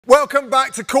Welcome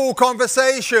back to Cool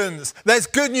Conversations. There's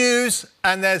good news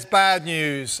and there's bad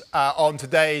news on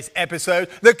today's episode.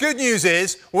 The good news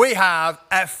is we have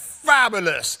a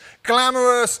fabulous,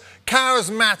 glamorous,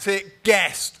 charismatic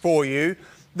guest for you.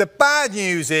 The bad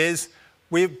news is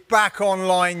we're back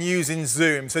online using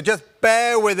Zoom, so just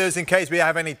bear with us in case we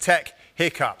have any tech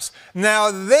hiccups.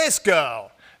 Now this girl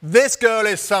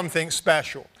is something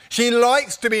special. She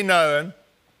likes to be known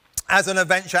as an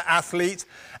adventure athlete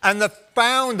and the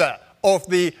founder of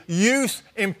the youth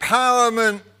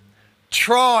empowerment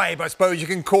tribe, I suppose you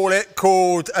can call it,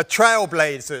 called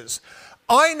Trailblazers.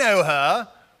 I know her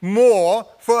more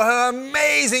for her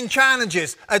amazing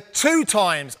challenges, a 2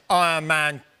 times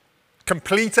Ironman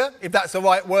completer, if that's the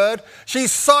right word.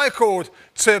 She's cycled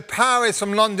to Paris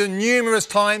from London numerous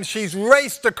times. She's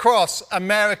raced across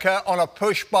America on a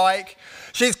push bike.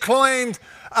 She's climbed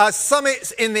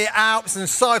summits in the Alps and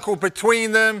cycled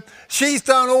between them. She's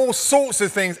done all sorts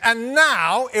of things. And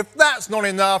now, if that's not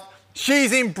enough,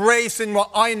 she's embracing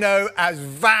what I know as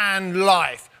van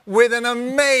life with an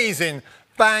amazing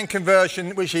van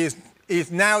conversion, which she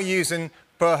is now using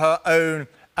for her own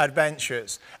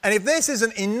adventures. And if this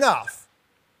isn't enough,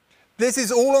 this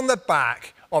is all on the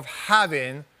back of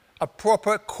having a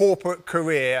proper corporate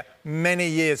career many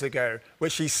years ago,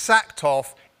 which she sacked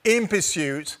off in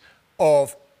pursuit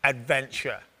of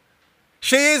adventure.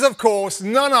 She is, of course,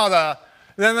 none other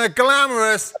than the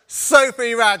glamorous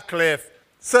Sophie Radcliffe.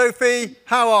 Sophie,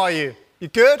 how are you? You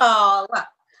good? Oh, well,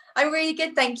 I'm really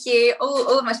good, thank you.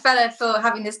 All much better for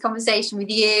having this conversation with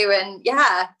you. And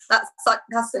yeah, that's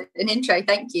an intro.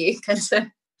 Thank you. So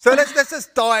let's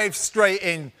just dive straight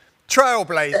in.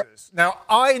 Trailblazers. Now,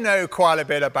 I know quite a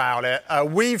bit about it.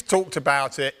 We've talked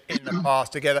about it in the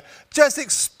past together. Just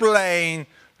explain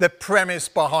the premise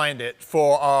behind it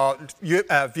for our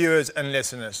viewers and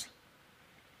listeners.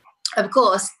 Of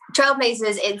course.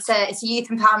 Trailblazers, it's a youth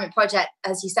empowerment project,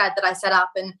 as you said, that I set up.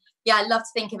 And yeah, I love to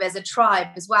think of it as a tribe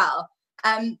as well.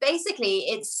 Basically,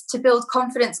 it's to build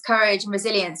confidence, courage and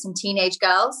resilience in teenage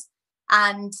girls.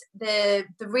 And the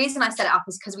reason I set it up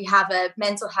is because we have a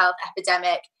mental health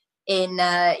epidemic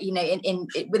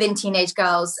within teenage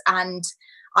girls. And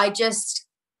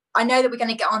I know that we're going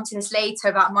to get onto this later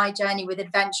about my journey with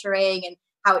adventuring and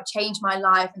how it changed my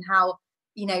life and how,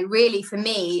 really for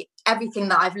me, everything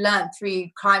that I've learned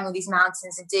through climbing all these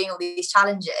mountains and doing all these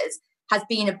challenges has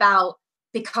been about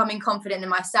becoming confident in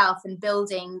myself and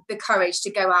building the courage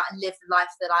to go out and live the life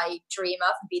that I dream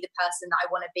of and be the person that I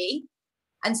want to be.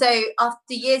 And so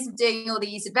after years of doing all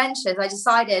these adventures, I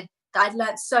decided that I'd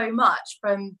learned so much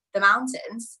from the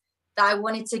mountains that I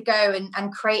wanted to go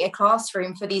and create a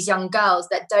classroom for these young girls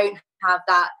that don't have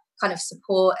that kind of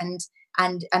support and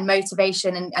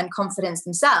motivation and confidence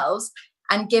themselves,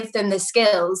 and give them the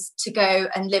skills to go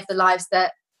and live the lives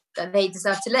that they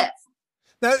deserve to live.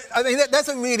 Now, I mean, that's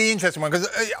a really interesting one, because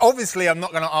obviously I'm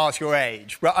not going to ask your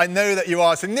age, but I know that you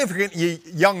are significantly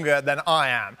younger than I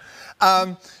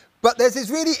am. But there's this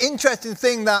really interesting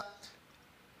thing that,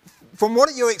 from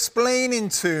what you're explaining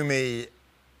to me,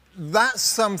 that's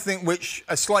something which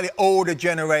a slightly older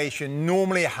generation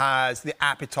normally has the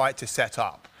appetite to set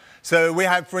up. So we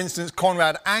had, for instance,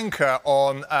 Conrad Anker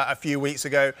on a few weeks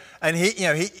ago, and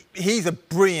he's a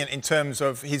brilliant in terms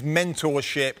of his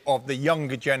mentorship of the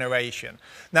younger generation.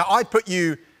 Now, I put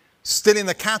you still in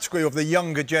the category of the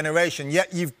younger generation,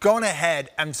 yet you've gone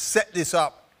ahead and set this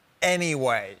up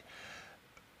anyway.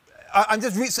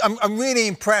 I'm really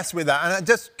impressed with that, and I'm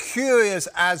just curious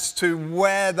as to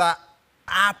where that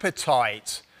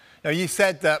appetite. Now, you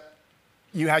said that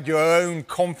you had your own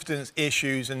confidence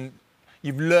issues and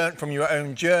you've learned from your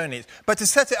own journeys, but to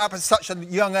set it up at such a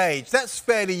young age, that's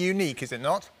fairly unique, is it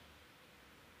not?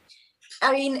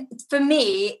 I mean, for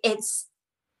me,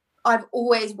 I've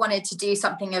always wanted to do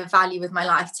something of value with my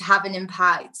life, to have an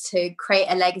impact, to create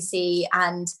a legacy,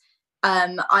 and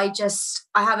I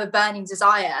have a burning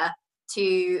desire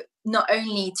to not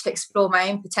only to explore my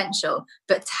own potential,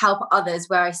 but to help others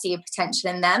where I see a potential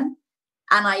in them.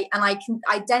 And I can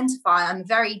identify, I'm a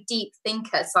very deep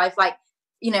thinker. So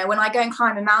when I go and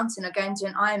climb a mountain or go and do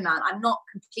an Ironman, I'm not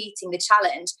completing the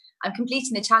challenge. I'm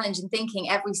completing the challenge and thinking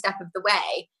every step of the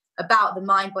way about the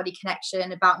mind-body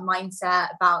connection, about mindset,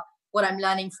 about what I'm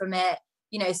learning from it.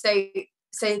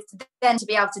 So then to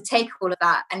be able to take all of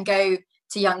that and go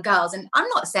to young girls, and I'm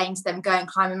not saying to them go and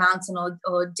climb a mountain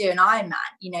or do an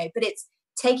Ironman, but it's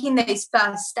taking those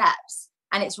first steps,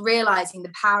 and it's realizing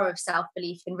the power of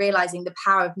self-belief and realizing the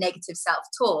power of negative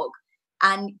self-talk,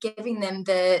 and giving them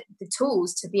the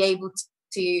tools to be able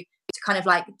to kind of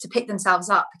to pick themselves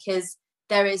up, because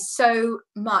there is so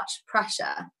much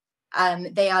pressure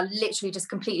They are literally just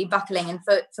completely buckling. And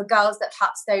for girls that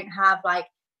perhaps don't have like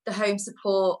the home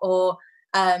support or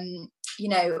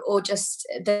or just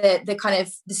the kind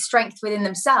of the strength within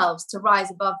themselves to rise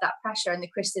above that pressure and the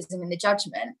criticism and the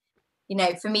judgment,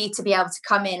 for me to be able to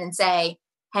come in and say,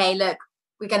 hey, look,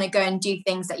 we're going to go and do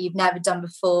things that you've never done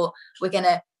before. We're going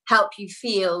to help you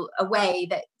feel a way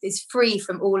that is free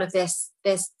from all of this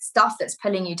stuff that's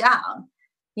pulling you down.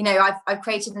 I've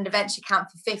created an adventure camp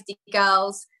for 50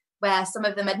 girls where some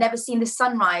of them had never seen the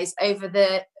sunrise over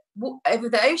the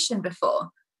ocean before.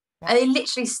 And they're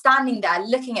literally standing there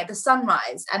looking at the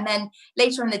sunrise. And then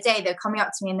later in the day, they're coming up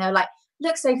to me and they're like,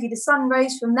 look, Sophie, the sun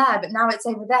rose from there, but now it's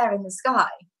over there in the sky.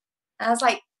 And I was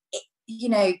like,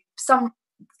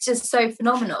 just so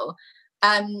phenomenal.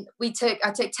 I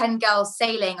took 10 girls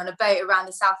sailing on a boat around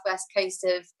the southwest coast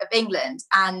of England.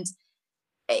 And,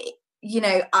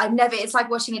 it's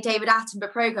like watching a David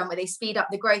Attenborough program where they speed up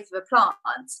the growth of a plant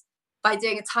by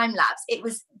doing a time lapse. It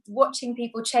was watching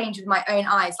people change with my own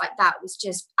eyes like that was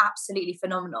just absolutely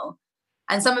phenomenal.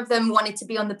 And some of them wanted to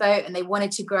be on the boat and they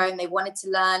wanted to grow and they wanted to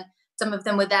learn. Some of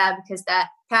them were there because their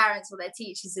parents or their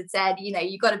teachers had said,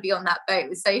 you got to be on that boat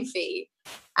with Sophie.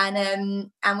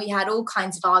 And we had all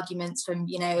kinds of arguments from,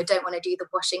 I don't want to do the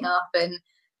washing up and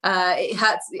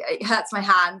it hurts my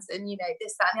hands and,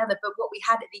 this, that and the other. But what we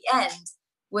had at the end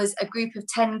was a group of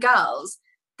 10 girls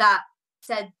that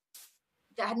said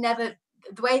that had never,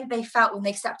 the way that they felt when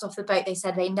they stepped off the boat, they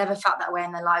said they never felt that way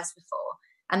in their lives before.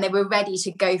 And they were ready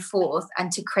to go forth and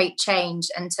to create change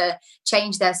and to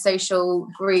change their social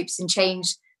groups and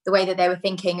change the way that they were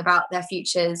thinking about their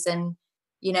futures. And,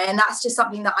 and that's just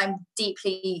something that I'm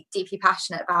deeply, deeply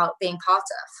passionate about being part of.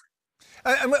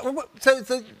 So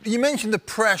you mentioned the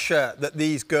pressure that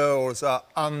these girls are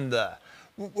under.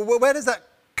 Where does that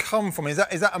come from? Is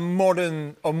that a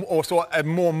modern or sort of a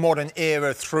more modern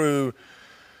era through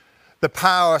the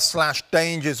power /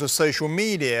 dangers of social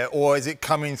media, or is it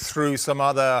coming through some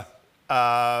other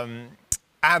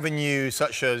avenues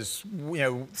such as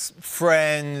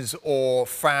friends or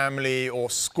family or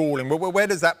schooling? Where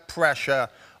does that pressure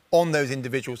on those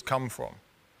individuals come from?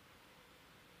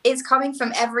 It's coming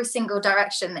from every single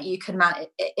direction that you can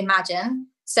imagine.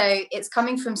 So it's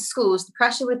coming from schools. The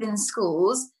pressure within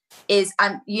schools is,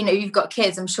 and you've got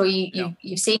kids. I'm sure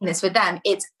you've seen this with them.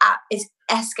 It's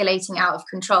escalating out of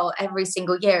control every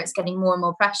single year. It's getting more and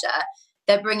more pressure.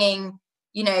 They're bringing,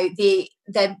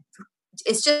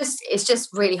 it's just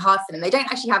really hard for them. They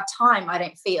don't actually have time, I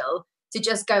don't feel, to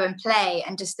just go and play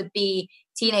and just to be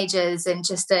teenagers and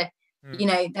just to,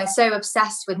 they're so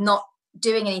obsessed with not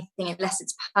doing anything unless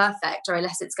it's perfect or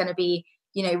unless it's going to be,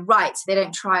 right. So they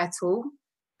don't try at all.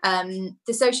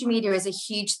 The social media is a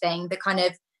huge thing. The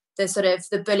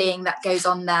bullying that goes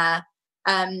on there.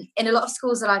 In a lot of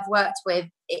schools that I've worked with,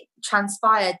 it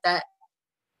transpired that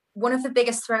one of the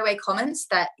biggest throwaway comments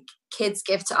that kids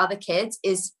give to other kids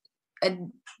is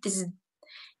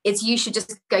you should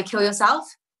just go kill yourself.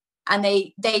 And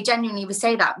they genuinely would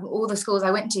say that. All the schools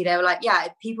I went to, they were like, yeah,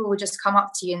 people would just come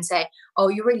up to you and say, oh,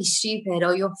 you're really stupid,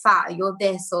 or you're fat, or you're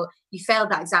this, or you failed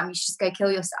that exam, you should just go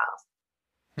kill yourself.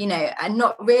 And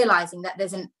not realizing that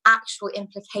there's an actual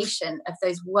implication of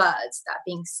those words that are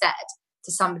being said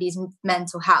to somebody's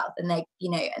mental health. And they,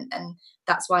 and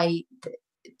that's why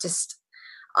just,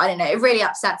 I don't know, it really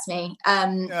upsets me.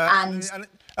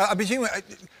 I presume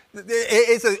it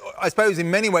is, I suppose,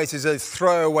 in many ways, is a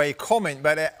throwaway comment,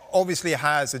 but it obviously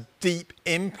has a deep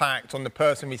impact on the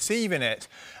person receiving it,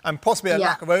 and possibly a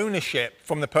lack of ownership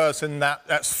from the person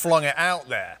that's flung it out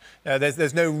there.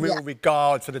 There's no real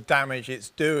regard for the damage it's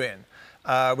doing,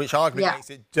 which arguably makes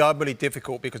it doubly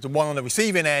difficult, because the one on the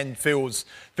receiving end feels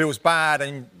bad,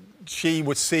 and she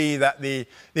would see that the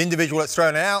individual that's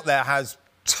thrown it out there has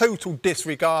total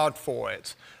disregard for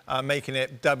it, making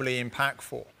it doubly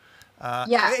impactful.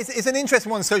 It's an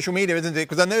interesting one, social media, isn't it?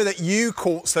 Because I know that you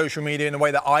caught social media in the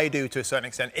way that I do to a certain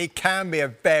extent. It can be a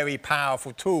very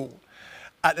powerful tool.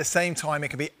 At the same time, it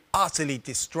can be utterly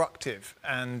destructive.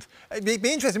 And it'd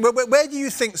be interesting. Where do you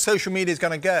think social media is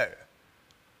going to go?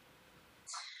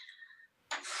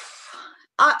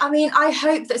 I mean, I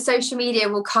hope that social media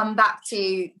will come back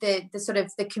to the sort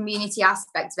of the community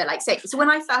aspect of it. Like, so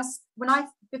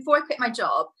before I quit my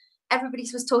job, everybody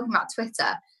was talking about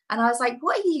Twitter. And I was like,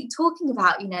 what are you talking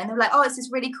about? And they're like, oh, it's this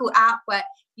really cool app where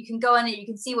you can go on and you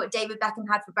can see what David Beckham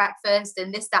had for breakfast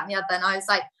and this, that, and the other. And I was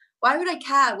like, why would I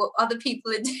care what other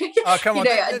people are doing? Oh, come on.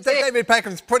 David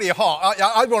Beckham's pretty hot.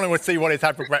 I'd want to see what he's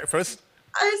had for breakfast.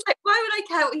 I was like, why would I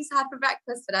care what he's had for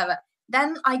breakfast, whatever.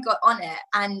 Then I got on it,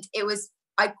 and it was,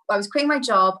 I was quitting my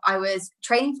job. I was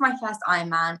training for my first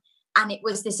Ironman, and it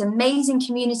was this amazing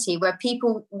community where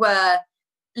people were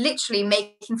literally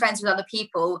making friends with other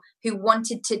people who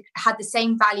had the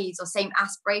same values or same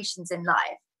aspirations in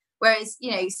life. Whereas,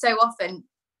 so often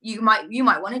you might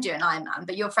want to do an Ironman,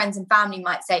 but your friends and family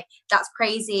might say, that's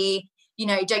crazy.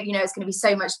 Don't you know it's going to be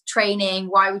so much training?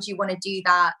 Why would you want to do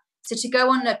that? So to go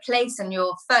on a place on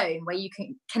your phone where you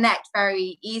can connect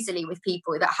very easily with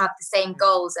people that have the same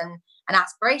goals and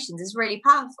aspirations is really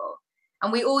powerful.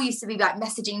 And we all used to be like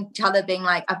messaging each other, being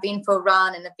like, I've been for a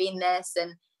run and I've been this.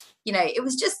 And, it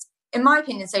was just, in my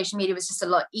opinion, social media was just a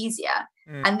lot easier.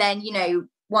 And then,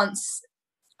 once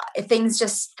things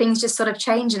just sort of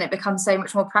change and it becomes so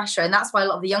much more pressure. And that's why a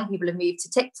lot of the young people have moved to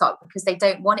TikTok, because they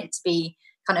don't want it to be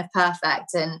kind of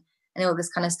perfect and all this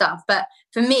kind of stuff. But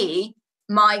for me,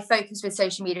 my focus with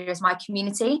social media is my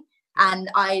community. And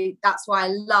that's why I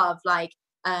love my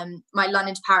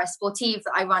London to Paris Sportive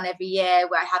that I run every year,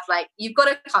 where I have you've got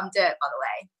to come do it, by the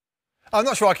way. I'm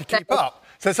not sure I could keep up.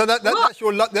 So that's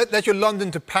your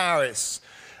London to Paris.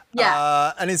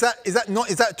 Yeah. And is that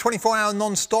a 24-hour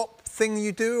non-stop thing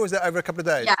you do, or is that over a couple of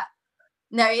days? Yeah.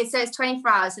 No, it says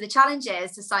 24 hours. So the challenge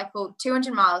is to cycle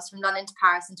 200 miles from London to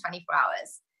Paris in 24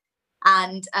 hours.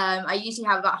 And I usually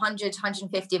have about 100,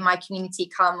 150 of my community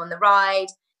come on the ride.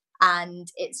 And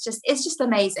it's just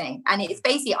amazing. And it's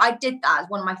basically, I did that as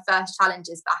one of my first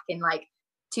challenges back in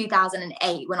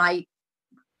 2008, when I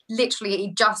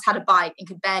literally just had a bike and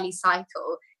could barely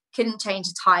cycle, couldn't change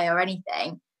a tire or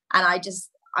anything. And I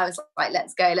was like,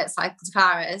 let's go, let's cycle to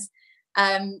Paris.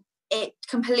 It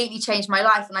completely changed my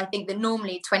life. And I think that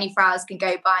normally 24 hours can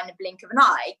go by in a blink of an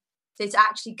eye. So to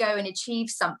actually go and achieve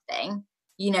something,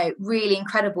 really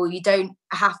incredible, you don't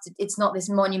have to, it's not this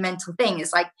monumental thing.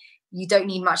 It's like, you don't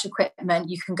need much equipment.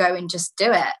 You can go and just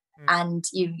do it. And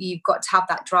you've got to have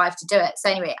that drive to do it. So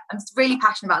anyway, I'm really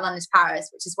passionate about London to Paris,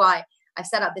 which is why I've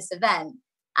set up this event.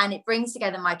 And it brings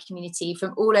together my community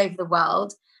from all over the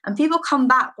world. And people come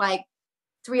back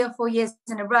 3 or 4 years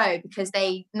in a row because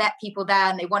they met people there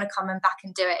and they want to come back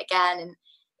and do it again. And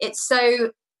it's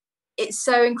so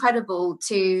incredible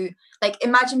to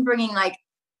imagine bringing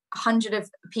 100 of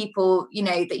people,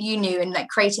 that you knew, and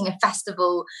creating a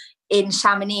festival in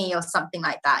Chamonix or something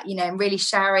like that, and really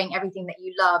sharing everything that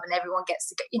you love, and everyone gets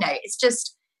to go,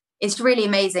 it's really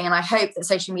amazing. And I hope that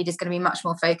social media is going to be much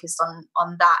more focused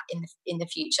on that in the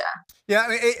future. Yeah, I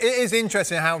mean, it is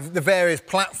interesting how the various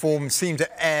platforms seem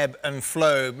to ebb and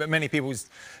flow, but many people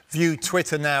view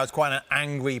Twitter now as quite an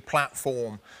angry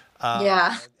platform.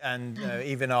 And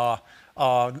even our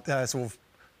sort of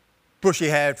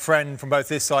bushy-haired friend from both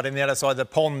this side and the other side of the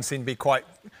pond seem to be quite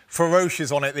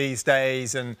ferocious on it these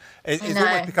days, and it's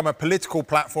almost become a political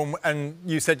platform. And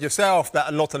you said yourself that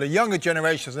a lot of the younger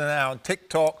generations are now on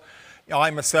TikTok.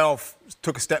 I myself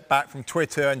took a step back from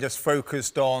Twitter and just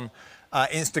focused on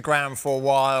Instagram for a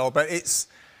while. But it's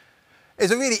a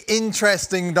really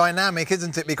interesting dynamic,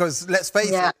 isn't it? Because let's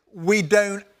face it, we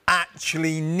don't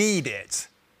actually need it.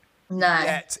 No.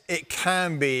 Yet it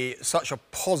can be such a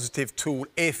positive tool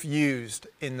if used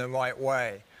in the right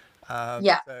way.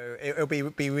 So it'll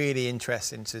be really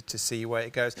interesting to see where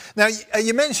it goes. Now,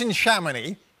 you mentioned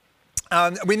Chamonix.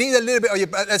 We need a little bit of your...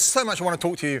 There's so much I want to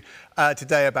talk to you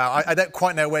today about. I don't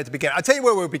quite know where to begin. I'll tell you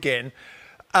where we'll begin.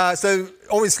 So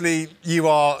obviously you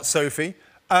are Sophie,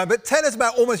 but tell us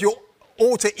about almost your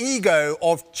alter ego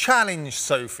of Challenge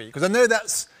Sophie, because I know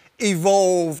that's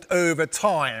evolved over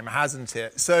time, hasn't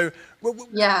it? So what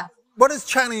does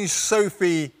Challenge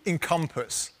Sophie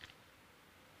encompass?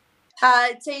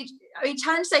 Challenge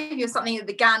Sophie was something that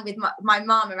began with my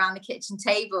mum around the kitchen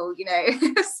table,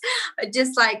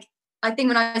 just I think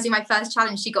when I was doing my first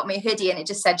challenge, she got me a hoodie and it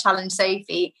just said Challenge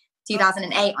Sophie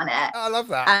 2008 on it. I love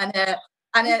that.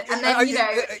 And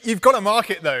then, you've got to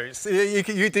market those. You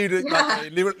do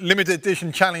the limited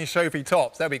edition Challenge Sophie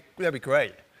tops. That'd be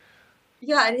great.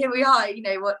 Yeah, and here we are,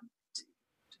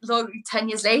 10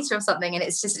 years later or something, and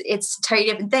it's a totally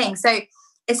different thing. So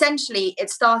essentially it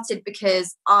started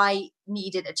because I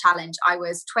needed a challenge. I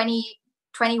was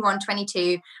 21,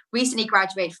 22, recently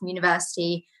graduated from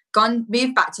university,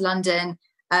 moved back to London.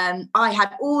 I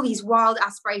had all these wild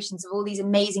aspirations of all these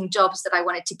amazing jobs that I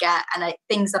wanted to get, and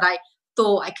things that I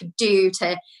thought I could do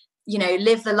to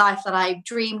live the life that I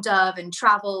dreamed of, and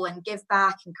travel and give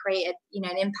back and create an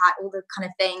impact, all the kind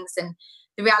of things. And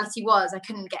the reality was I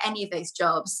couldn't get any of those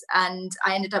jobs, and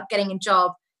I ended up getting a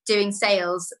job doing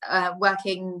sales,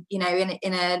 working in a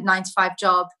 9-to-5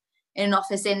 job in an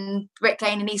office in Brick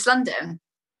Lane in East London.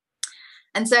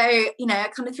 And so I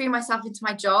kind of threw myself into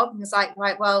my job and was like,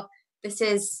 right, well, this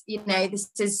is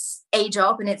a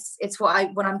job, and it's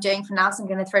what I'm doing for now, so I'm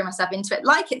going to throw myself into it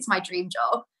like it's my dream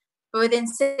job. But within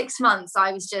 6 months,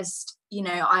 I was just,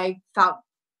 I felt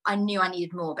I knew I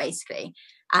needed more, basically.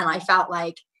 And I felt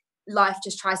like life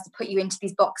just tries to put you into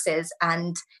these boxes,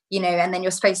 and and then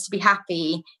you're supposed to be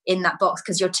happy in that box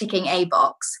because you're ticking a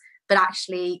box. But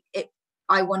actually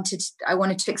I wanted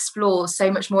to explore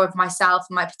so much more of myself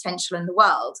and my potential in the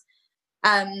world.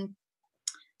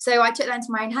 So I took that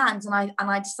into my own hands, and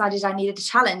I decided I needed a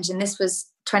challenge. And this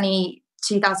was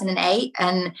 2008,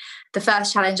 and the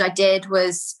first challenge I did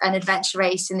was an adventure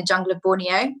race in the jungle of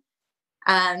Borneo.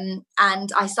 And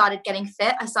I started getting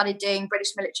fit. I started doing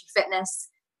British military fitness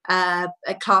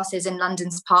classes in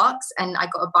London's parks, and I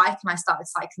got a bike and I started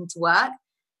cycling to work.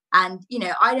 And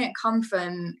I don't come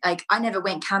from, like, I never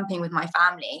went camping with my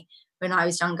family when I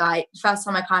was younger. The first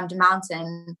time I climbed a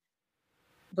mountain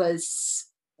was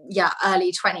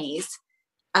early 20s.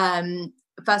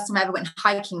 The first time I ever went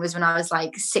hiking was when I was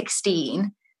like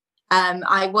 16.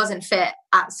 I wasn't fit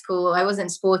at school. I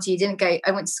wasn't sporty.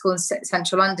 I went to school in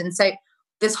central London. So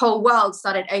this whole world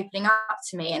started opening up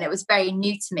to me, and it was very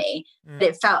new to me, but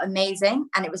it felt amazing,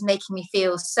 and it was making me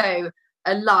feel so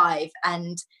alive.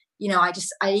 And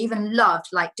I even loved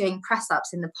like doing press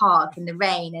ups in the park in the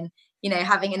rain, and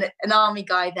having an army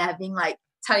guy there being like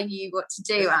telling you what to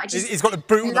do. He's got the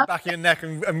boot on the back of your neck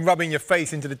and rubbing your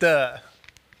face into the dirt.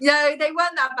 No, they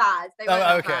weren't that bad. They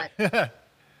weren't that bad.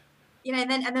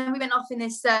 And then we went off in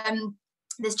this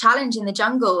this challenge in the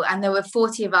jungle, and there were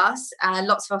 40 of us.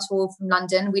 Lots of us were all from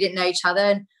London. We didn't know each other,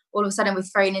 and all of a sudden we're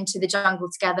thrown into the jungle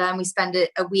together, and we spend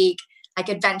a week like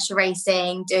adventure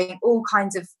racing, doing all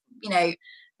kinds of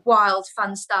wild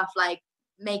fun stuff, like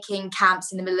making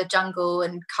camps in the middle of the jungle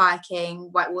and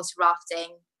kayaking, whitewater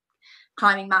rafting,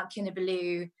 climbing Mount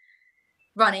Kinabalu,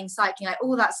 running, cycling, like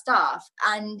all that stuff.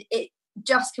 And it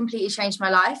just completely changed my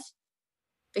life,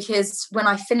 because when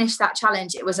I finished that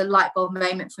challenge, it was a light bulb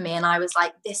moment for me. And I was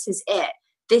like, this is it.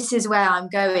 This is where I'm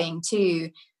going to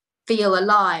feel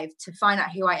alive, to find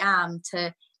out who I am,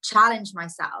 to challenge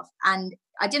myself. And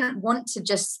I didn't want to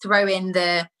just throw in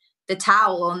the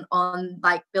towel on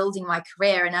like building my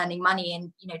career and earning money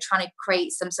and trying to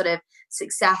create some sort of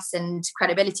success and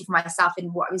credibility for myself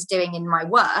in what I was doing in my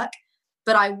work.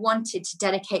 But I wanted to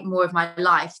dedicate more of my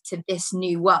life to this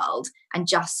new world and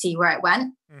just see where it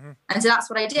went. Mm-hmm. And so that's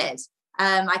what I did.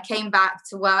 I came back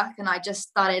to work, and I just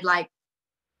started like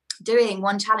doing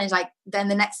one challenge. Like then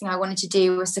the next thing I wanted to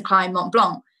do was to climb Mont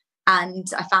Blanc, and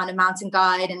I found a mountain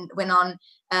guide and went on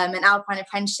an alpine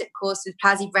apprenticeship course with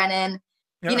Plazzy Brennan.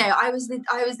 Yeah. I was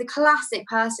the classic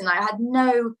person. I had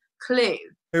no clue.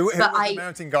 Who was the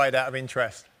mountain guide, out of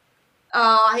interest?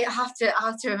 Oh, I have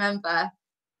to remember.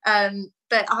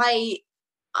 But I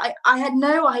had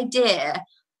no idea,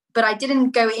 but I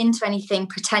didn't go into anything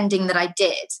pretending that I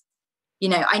did.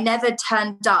 I never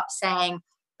turned up saying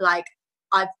like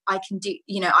I can do.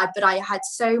 But I had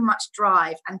so much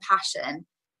drive and passion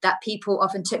that people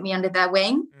often took me under their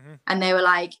wing, mm-hmm. and they were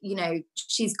like,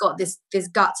 she's got this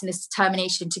guts and this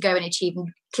determination to go and achieve, and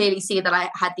clearly see that I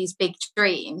had these big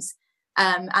dreams.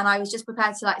 And I was just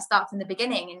prepared to like start from the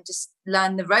beginning and just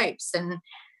learn the ropes. And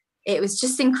it was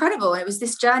just incredible. It was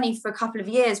this journey for a couple of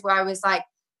years where I was like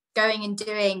going and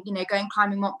doing, going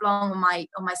climbing Mont Blanc on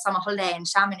my summer holiday in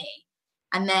Chamonix,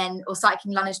 and then, or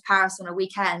cycling London to Paris on a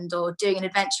weekend, or doing an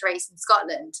adventure race in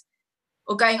Scotland,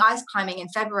 or going ice climbing in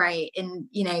February in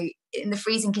the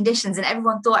freezing conditions. And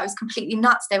everyone thought I was completely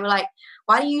nuts. They were like,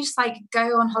 why don't you just like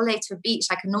go on holiday to a beach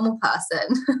like a normal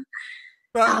person?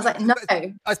 Well, I was like, no.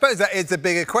 I suppose that is a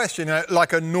bigger question,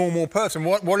 like a normal person.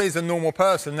 What is a normal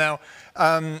person? Now,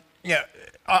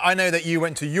 I know that you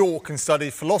went to York and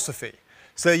studied philosophy,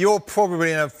 so you're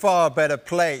probably in a far better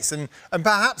place. And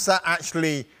perhaps that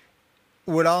actually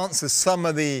would answer some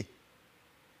of the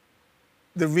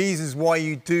reasons why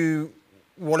you do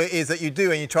what it is that you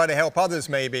do, and you try to help others.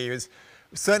 Maybe is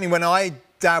certainly when I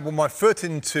dabble my foot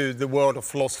into the world of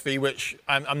philosophy, which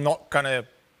I'm not going to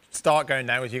start going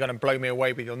down because you're going to blow me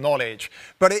away with your knowledge,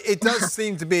 but it does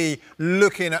seem to be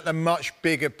looking at the much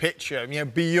bigger picture,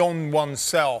 beyond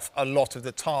oneself a lot of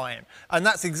the time, and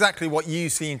that's exactly what you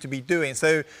seem to be doing.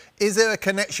 So is there a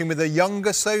connection with a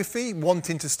younger Sophie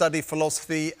wanting to study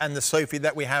philosophy and the Sophie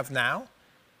that we have now?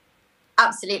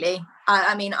 Absolutely.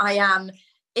 I mean, I am.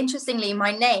 Interestingly,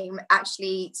 my name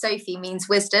actually, Sophie, means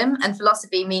wisdom, and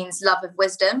philosophy means love of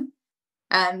wisdom.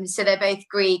 So they're both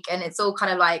Greek, and it's all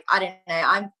kind of like, I don't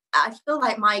know. I feel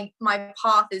like my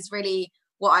path is really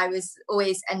what I was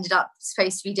always ended up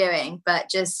supposed to be doing, but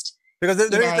just because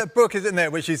there is a book, isn't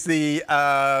there, which is the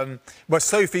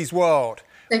Sophie's World.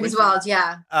 Sophie's World,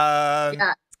 yeah.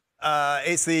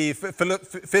 It's the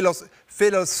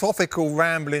philosophical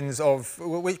ramblings of,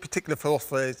 which particular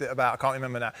philosopher is it about? I can't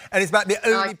remember now. And it's about the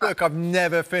only book I've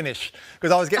never finished,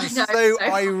 because I was getting so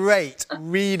irate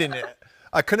reading it.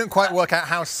 I couldn't quite work out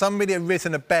how somebody had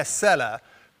written a bestseller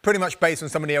pretty much based on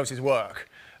somebody else's work.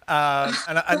 And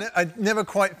I never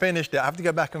quite finished it. I have to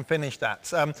go back and finish that.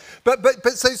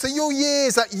 So your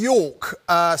years at York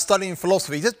studying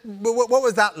philosophy, what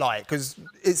was that like? Because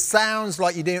it sounds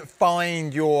like you didn't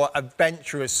find your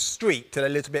adventurous streak till a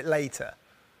little bit later.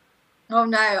 Oh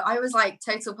no, I was like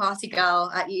total party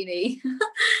girl at uni.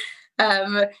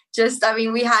 I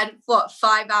mean, we had what,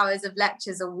 5 hours of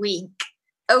lectures a week.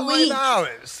 5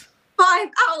 hours? 5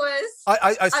 hours.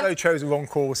 I so chose the wrong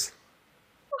course.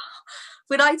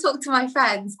 When I talk to my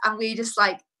friends and we just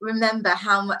like remember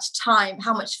how much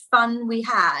fun we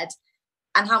had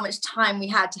and how much time we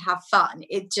had to have fun,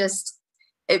 it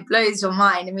blows your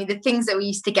mind. I mean, the things that we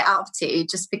used to get up to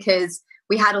just because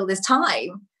we had all this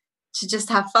time to just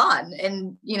have fun.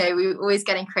 And, you know, we were always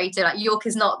getting creative. Like York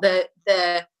is not the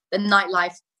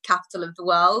nightlife capital of the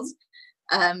world.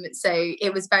 So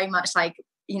it was very much like,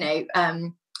 you know,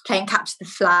 playing capture the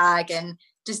flag and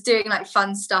just doing like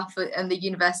fun stuff on the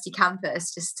university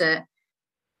campus just to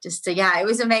yeah, it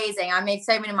was amazing. I made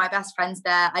so many of my best friends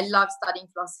there. I loved studying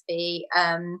philosophy.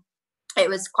 It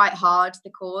was quite hard, the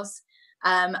course.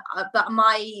 But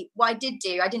what I didn't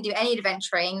do any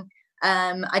adventuring.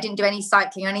 I didn't do any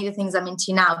cycling or any of the things I'm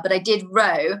into now, but I did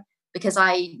row because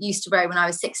I used to row when I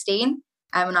was 16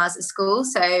 when I was at school.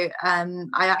 So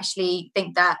I actually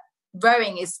think that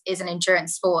rowing is an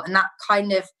endurance sport, and that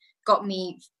kind of got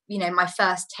me, you know, my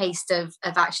first taste of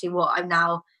actually what I've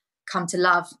now come to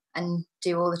love and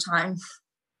do all the time.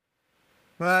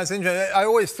 Well, that's interesting. I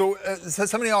always thought,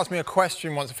 somebody asked me a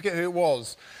question once, I forget who it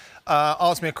was,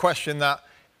 asked me a question that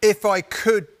if I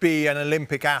could be an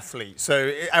Olympic athlete,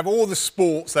 so of all the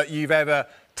sports that you've ever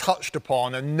touched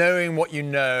upon and knowing what you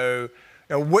know,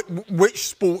 which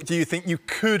sport do you think you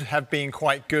could have been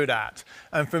quite good at?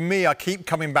 And for me, I keep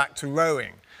coming back to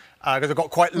rowing. Because I've got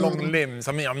quite long limbs.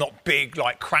 I mean, I'm not big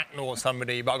like Cracknell or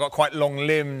somebody, but I've got quite long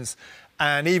limbs.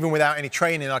 And even without any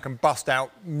training, I can bust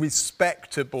out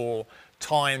respectable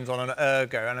times on an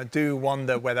ergo. And I do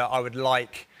wonder whether I would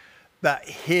like that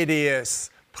hideous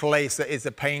place that is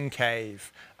the pain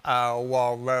cave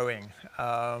while rowing.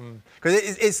 Because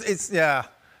it's yeah.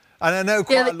 And I know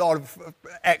quite a lot of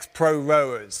ex-pro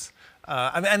rowers.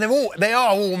 And they are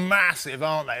all massive,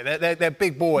 aren't they? They're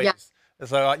big boys. Yeah.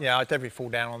 So, yeah, I'd definitely fall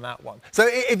down on that one. So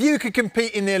if you could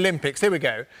compete in the Olympics, here we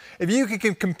go. If you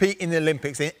could compete in the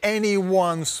Olympics in any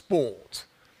one sport,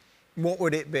 what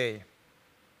would it be?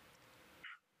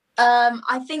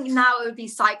 I think now it would be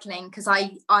cycling, because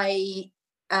I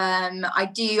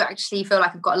do actually feel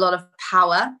like I've got a lot of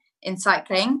power in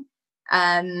cycling.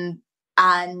 All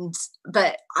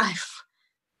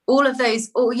of those,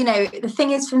 you know, the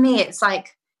thing is for me, it's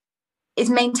like, it's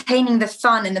maintaining the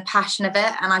fun and the passion of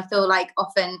it. And I feel like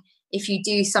often if you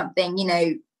do something, you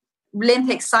know,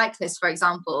 Olympic cyclists, for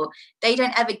example, they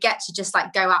don't ever get to just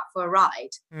like go out for a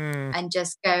ride and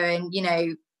just go and, you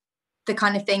know, the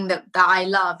kind of thing that I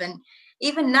love. And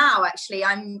even now, actually,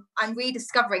 I'm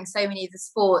rediscovering so many of the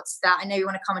sports that I know you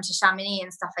want to come into Chamonix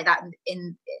and stuff like that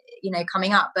in you know,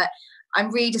 coming up, but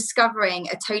I'm rediscovering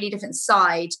a totally different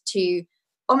side to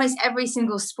almost every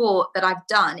single sport that I've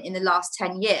done in the last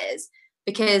 10 years.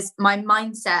 Because my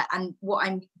mindset and what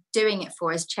I'm doing it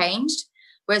for has changed.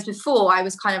 Whereas before I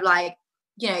was kind of like,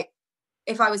 you know,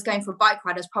 if I was going for a bike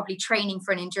ride, I was probably training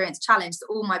for an endurance challenge. So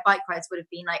all my bike rides would have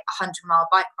been like 100-mile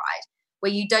bike ride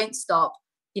where you don't stop,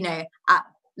 you know, at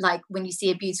like when you see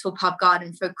a beautiful pub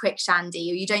garden for a quick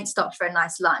shandy, or you don't stop for a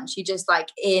nice lunch. You just like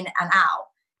in and out.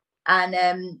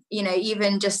 And, you know,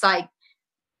 even just like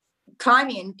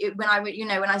climbing, when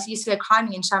I used to go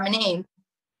climbing in Chamonix,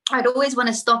 I'd always want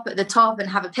to stop at the top and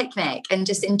have a picnic and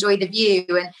just enjoy the view.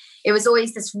 And it was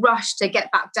always this rush to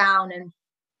get back down. And,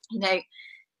 you know,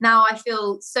 now I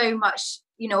feel so much,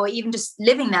 you know, even just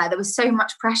living there was so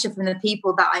much pressure from the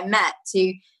people that I met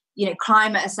to, you know,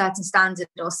 climb at a certain standard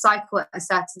or cycle at a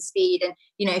certain speed. And,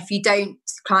 you know, if you don't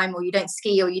climb or you don't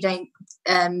ski or you don't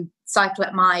cycle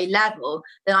at my level,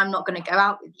 then I'm not going to go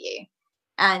out with you.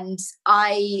 And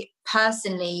I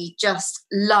personally just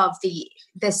love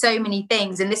there's so many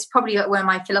things, and this is probably where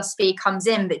my philosophy comes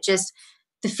in, but just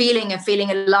the feeling of feeling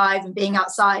alive and being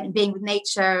outside and being with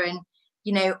nature, and,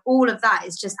 you know, all of that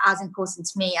is just as important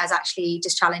to me as actually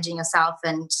just challenging yourself.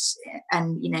 And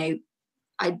you know,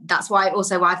 that's why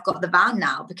I've got the van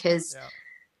now, because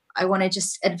I want to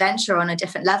just adventure on a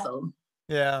different level.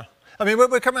 Yeah. I mean,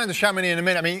 we're coming on to Chamonix in a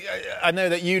minute. I mean, I know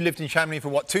that you lived in Chamonix for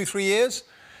what, 2-3 years?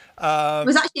 It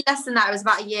was actually less than that. It was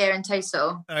about a year in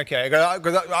total. Okay,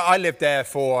 because I lived there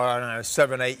for, I don't know,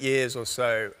 7, 8 years or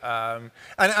so. And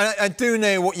I do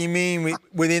know what you mean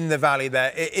within the valley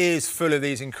there. It is full of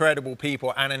these incredible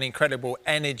people and an incredible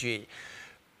energy.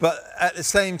 But at the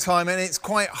same time, and it's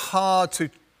quite hard to...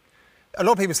 A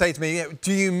lot of people say to me,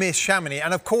 do you miss Chamonix?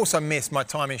 And of course I miss my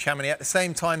time in Chamonix. At the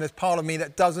same time, there's part of me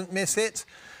that doesn't miss it.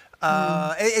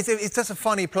 It's just a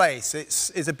funny place.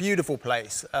 It's a beautiful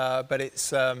place, but it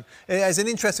has an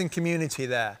interesting community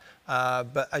there.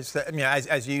 But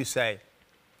as you say,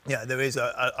 yeah, there is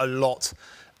a lot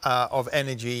of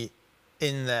energy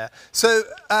in there. So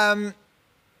I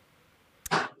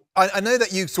know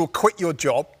that you sort of quit your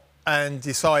job and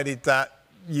decided that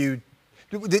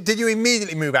did you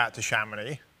immediately move out to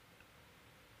Chamonix?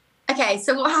 Okay,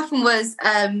 so what happened was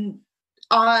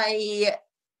I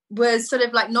was sort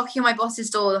of like knocking on my boss's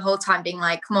door the whole time, being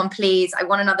like, come on, please, I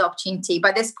want another opportunity.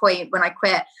 By this point, when I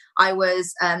quit, I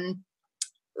was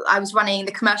running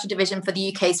the commercial division for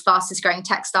the UK's fastest growing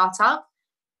tech startup.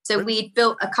 So we'd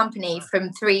built a company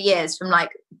from 3 years, from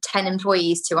like 10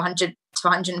 employees to 100 to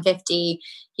 150.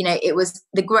 You know,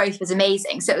 the growth was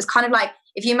amazing. So it was kind of like,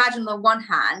 if you imagine on the one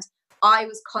hand, I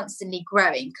was constantly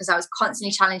growing because I was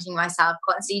constantly challenging myself,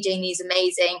 constantly doing these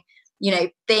amazing,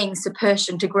 things to push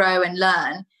and to grow and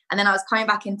learn. And then I was coming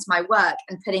back into my work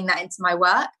and putting that into my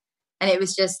work. And it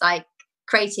was just like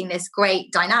creating this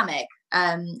great dynamic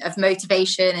of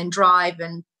motivation and drive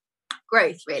and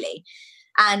growth, really.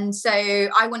 And so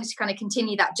I wanted to kind of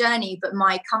continue that journey, but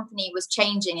my company was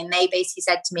changing, and they basically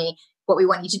said to me, what we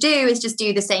want you to do is just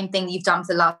do the same thing you've done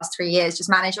for the last 3 years, just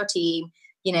manage your team,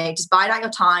 just bide out your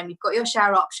time. You've got your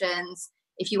share options.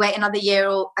 If you wait another year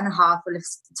and a half, we'll have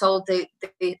sold the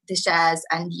shares,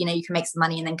 and you can make some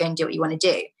money and then go and do what you want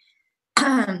to do.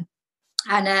 And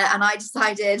I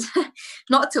decided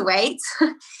not to wait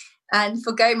and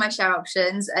forgo my share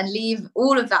options and leave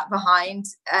all of that behind,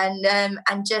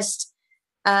 and just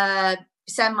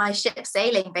send my ship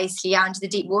sailing basically out into the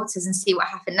deep waters and see what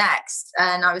happened next.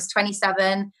 And I was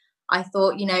 27. I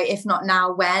thought, if not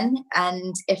now, when?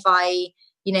 And if I,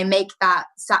 make that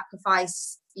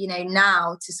sacrifice,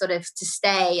 now to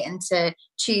stay and to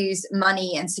choose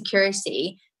money and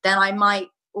security, then I might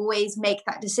always make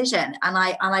that decision. And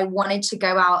I wanted to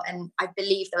go out, and I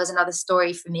believe there was another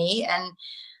story for me, and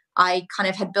I kind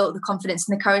of had built the confidence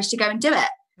and the courage to go and do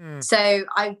it. So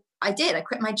I did. I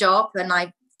quit my job and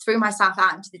I threw myself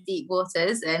out into the deep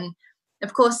waters. And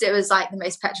of course, it was like the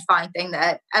most petrifying thing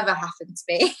that ever happened to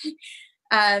me.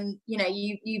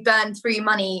 You burn through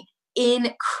money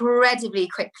incredibly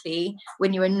quickly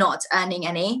when you are not earning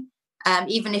any.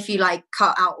 Even if you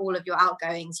cut out all of your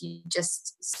outgoings, you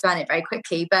just burn it very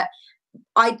quickly. But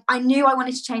I knew I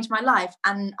wanted to change my life,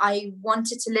 and I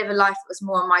wanted to live a life that was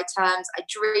more on my terms. I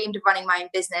dreamed of running my own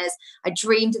business. I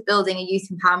dreamed of building a youth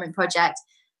empowerment project.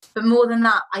 But more than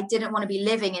that, I didn't want to be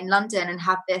living in London and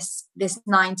have this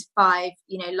 9 to 5,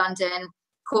 London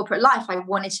corporate life. I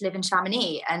wanted to live in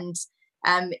Chamonix. And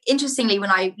interestingly, when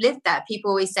I lived there,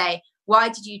 people always say, why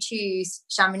did you choose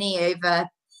Chamonix over,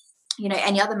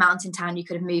 any other mountain town you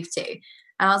could have moved to?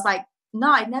 And I was like,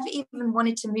 no, I never even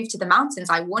wanted to move to the mountains.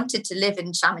 I wanted to live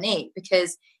in Chamonix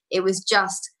because it was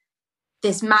just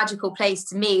this magical place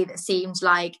to me that seemed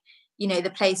like,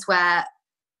 the place where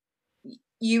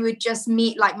you would just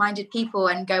meet like-minded people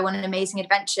and go on amazing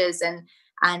adventures. And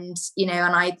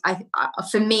I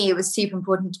for me, it was super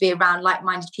important to be around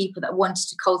like-minded people that wanted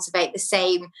to cultivate the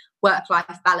same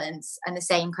work-life balance and the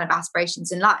same kind of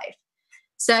aspirations in life.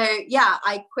 So yeah,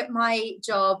 I quit my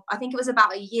job. I think it was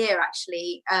about a year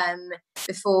actually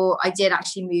before I did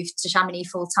actually move to Chamonix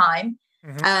full time.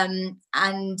 And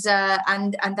there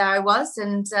I was,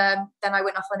 and then I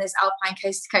went off on this alpine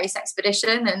coast to coast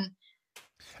expedition.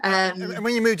 And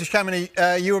when you moved to Chamonix,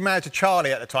 you were married to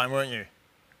Charlie at the time, weren't you?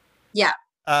 Yeah.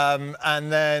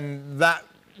 And then that,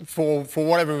 for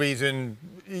whatever reason,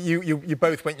 you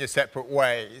both went your separate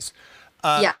ways.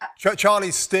 Yeah.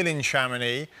 Charlie's still in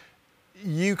Chamonix.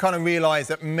 You kind of realised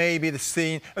that maybe the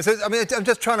scene... So, I'm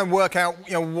just trying to work out,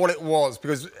 what it was,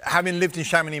 because having lived in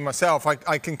Chamonix myself,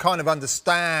 I can kind of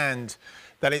understand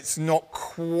that it's not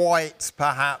quite,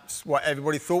 perhaps, what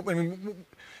everybody thought. I mean,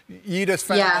 you just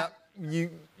found out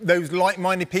those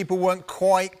like-minded people weren't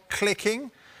quite clicking,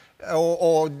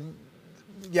 I'm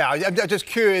just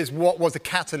curious, what was the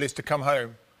catalyst to come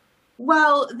home?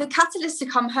 Well, the catalyst to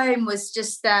come home was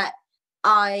just that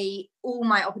all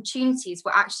my opportunities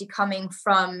were actually coming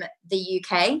from the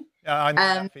UK. I know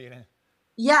that feeling.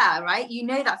 Yeah, right. You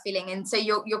know that feeling. And so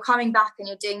you're coming back and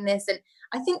you're doing this. And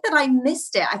I think that I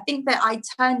missed it. I think that I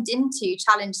turned into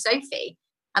Challenge Sophie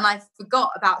and I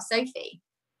forgot about Sophie.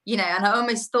 you know, and I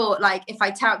almost thought like if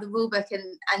I tear up the rule book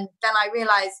and then I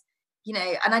realized, you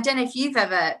know, and I don't know if you've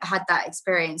ever had that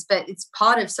experience, but it's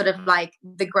part of sort of like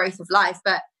the growth of life.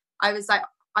 But I was like,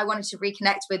 I wanted to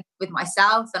reconnect with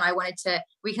myself, and I wanted to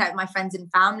reconnect with my friends and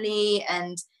family,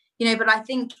 and, you know, but I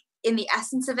think in the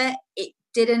essence of it, it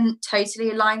didn't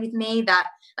totally align with me. That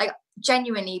like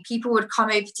genuinely people would come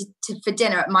over for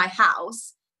dinner at my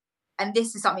house, and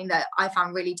this is something that I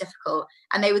found really difficult,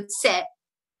 and they would sit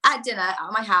at dinner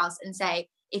at my house and say,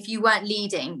 if you weren't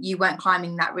leading, you weren't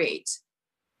climbing that route.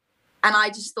 And I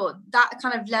just thought that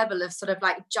kind of level of sort of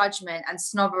like judgment and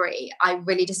snobbery, I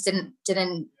really just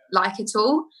didn't like at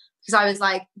all, because I was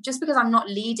like, just because I'm not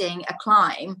leading a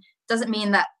climb doesn't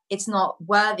mean that it's not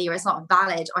worthy or it's not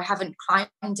valid or I haven't climbed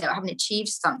it or I haven't achieved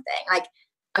something. Like,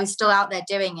 I was still out there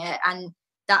doing it, and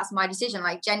that's my decision.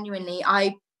 Like, genuinely,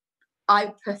 I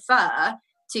prefer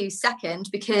to second,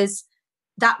 because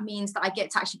that means that I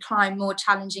get to actually climb more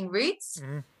challenging routes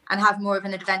and have more of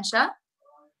an adventure,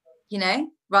 you know,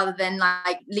 rather than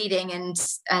like leading and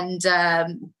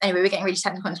anyway, we're getting really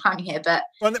technical and climbing here, but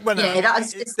well, no, you know, that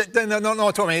was just... no, not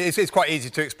at all. I mean, it's quite easy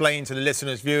to explain to the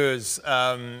listeners, viewers.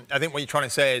 I think what you're trying to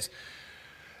say is,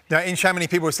 now in Chamonix,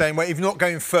 people are saying, well, if you're not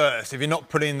going first, if you're not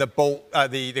putting the bolt,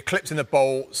 the clips in the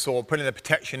bolts, or putting the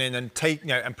protection in and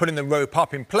and putting the rope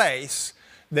up in place,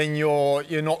 then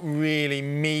you're not really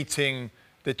meeting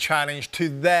the challenge to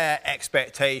their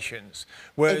expectations.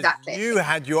 Whereas you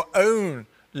had your own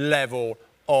level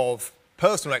of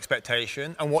personal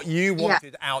expectation and what you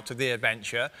wanted out of the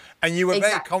adventure, and you were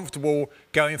very comfortable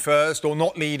going first or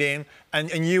not leading,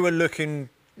 and you were looking,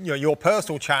 you know, your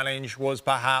personal challenge was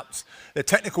perhaps the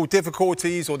technical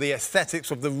difficulties or the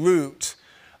aesthetics of the route,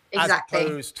 as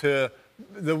opposed to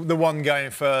the one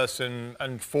going first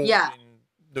and forcing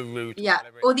the route,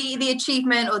 or the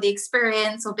achievement or the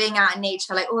experience or being out in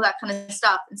nature, like all that kind of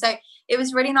stuff. And so it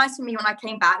was really nice for me when I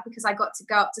came back, because I got to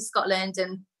go up to Scotland,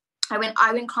 and I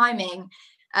went climbing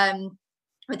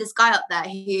with this guy up there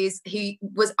who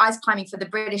was ice climbing for the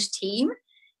British team,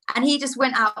 and he just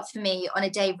went out for me on a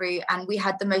day route, and we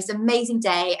had the most amazing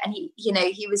day. And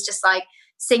he was just like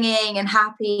singing and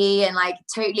happy and like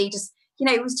totally just, you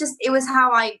know, it was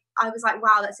how I was like,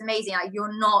 wow, that's amazing. Like,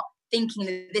 you're not thinking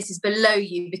that this is below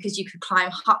you because you could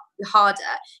climb harder.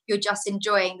 You're just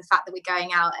enjoying the fact that we're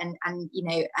going out and you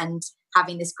know, and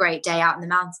having this great day out in the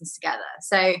mountains together.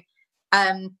 So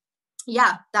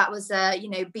that was you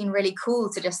know, been really cool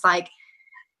to just like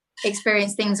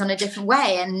experience things on a different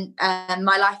way. And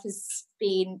my life has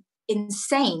been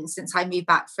insane since I moved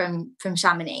back from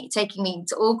Chamonix, taking me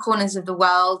to all corners of the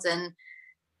world and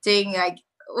doing like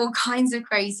all kinds of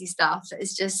crazy stuff.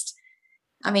 It's just,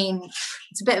 I mean,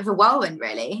 it's a bit of a whirlwind,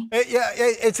 really.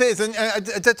 It is. And I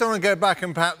just want to go back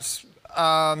and perhaps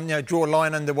draw a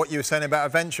line under what you were saying about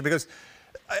adventure, because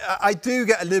I do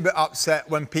get a little bit upset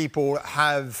when people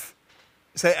have,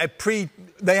 say,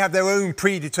 they have their own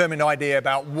predetermined idea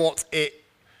about what it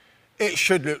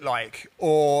should look like,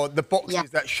 or the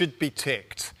boxes that should be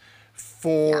ticked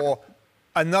for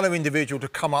another individual to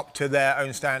come up to their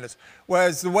own standards.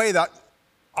 Whereas the way that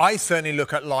I certainly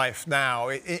look at life now,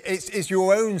 it's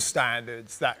your own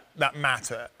standards that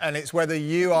matter, and it's whether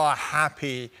you are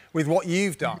happy with what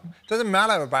you've done. It doesn't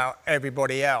matter about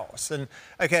everybody else. And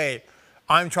okay,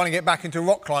 I'm trying to get back into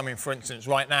rock climbing, for instance,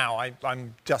 right now.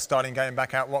 I'm just starting going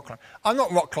back out rock climbing. I'm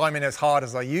not rock climbing as hard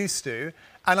as I used to,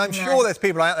 and I'm sure there's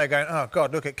people out there going, oh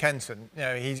God, look at Kenton. You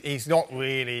know, he's not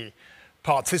really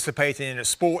participating in a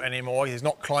sport anymore. He's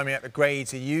not climbing at the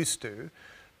grades he used to.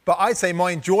 But I'd say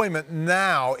my enjoyment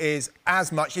now is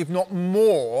as much, if not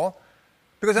more,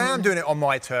 because I am doing it on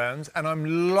my terms, and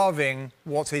I'm loving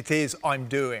what it is I'm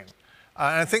doing.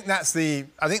 And I think that's the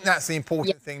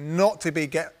important thing, not to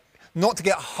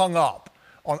get hung up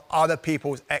on other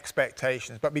people's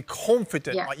expectations, but be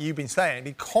confident, like you've been saying,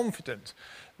 be confident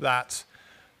that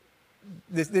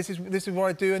this is what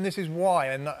I do and this is why,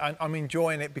 and I'm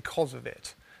enjoying it because of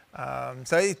it.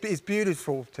 So it's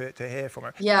beautiful to hear from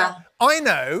her. Yeah. Now, I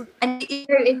know. And you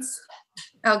know, it's...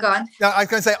 Oh, go on. Now, I was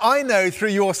going to say, I know through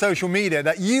your social media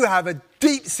that you have a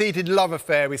deep-seated love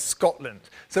affair with Scotland.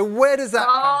 So where does that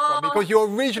come from? Because you're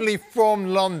originally from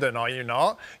London, are you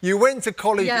not? You went to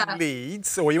college in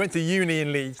Leeds, or you went to uni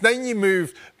in Leeds. Then you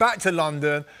moved back to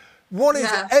London. What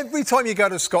is it? Every time you go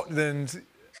to Scotland,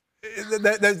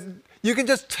 you can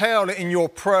just tell in your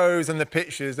prose and the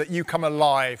pictures that you come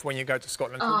alive when you go to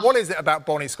Scotland. So what is it about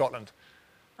Bonnie Scotland?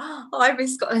 Oh, I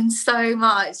miss Scotland so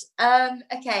much.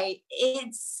 Okay,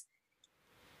 it's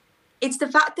the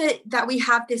fact that we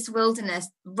have this wilderness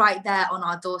right there on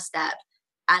our doorstep,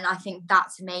 and I think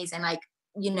that's amazing. Like,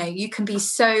 you know, you can be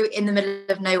so in the middle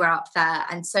of nowhere up there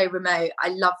and so remote. I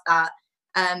love that.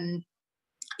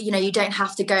 You know, you don't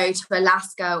have to go to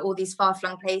Alaska, all these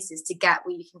far-flung places to get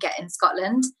where you can get in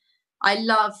Scotland. I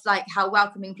love like how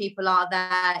welcoming people are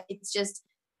there. It's just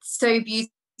so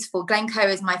beautiful. Glencoe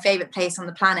is my favorite place on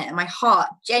the planet, and my heart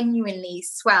genuinely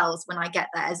swells when I get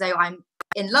there as though I'm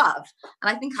in love.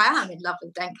 And I think I am in love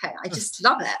with Glencoe. I just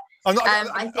love it.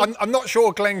 I'm not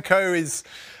sure Glencoe is.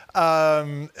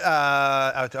 I've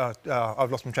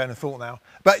lost my train of thought now.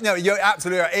 But no, you're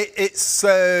absolutely right. It's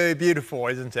so beautiful,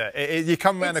 isn't it? You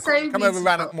come around, come over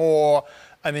Rannoch Moor,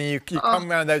 and then you come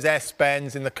around those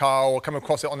S-bends in the car, or come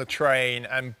across it on the train,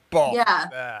 and boom,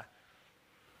 there.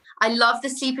 I love the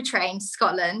sleeper train to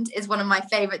Scotland. Is one of my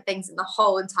favourite things in the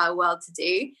whole entire world to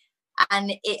do.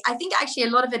 And I think actually a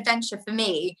lot of adventure for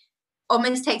me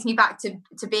almost takes me back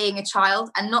to being a child.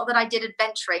 And not that I did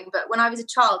adventuring, but when I was a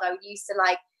child, I used to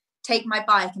like take my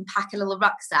bike and pack a little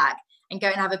rucksack and go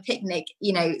and have a picnic,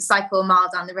 you know, cycle a mile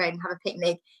down the road and have a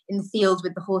picnic in the field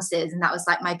with the horses. And that was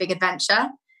like my big adventure.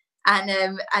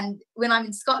 And when I'm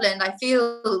in Scotland, I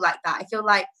feel like that. I feel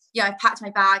like, yeah, I've packed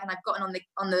my bag and I've gotten on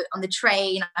the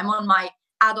train. I'm on my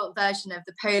adult version of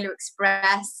the Polar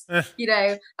Express, you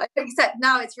know, except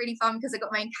now it's really fun because I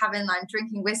got my own cabin and I'm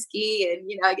drinking whiskey and,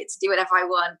 you know, I get to do whatever I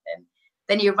want. And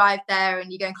then you arrive there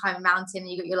and you go and climb a mountain and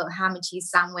you got your little ham and cheese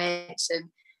sandwich and,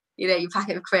 you know, you pack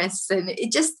it with crisps, and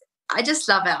I just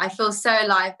love it. I feel so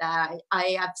alive there.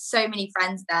 I have so many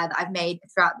friends there that I've made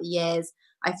throughout the years.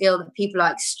 I feel that people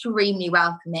are extremely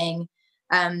welcoming.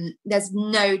 There's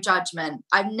no judgment.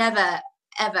 I've never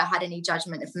ever had any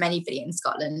judgment from anybody in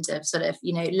Scotland of sort of,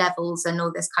 you know, levels and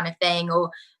all this kind of thing, or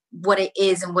what it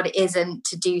is and what it isn't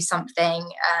to do something.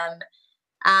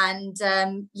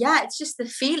 Yeah, it's just the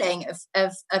feeling of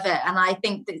it. And I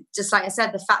think that, just like I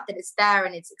said, the fact that it's there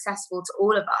and it's accessible to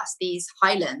all of us, these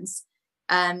highlands,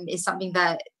 is something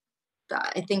that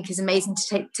I think is amazing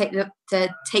to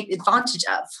take advantage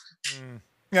of.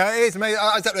 Yeah, it is amazing.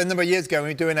 I was up there a number of years ago and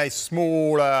we were doing a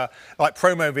small like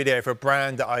promo video for a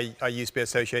brand that I used to be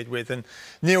associated with, and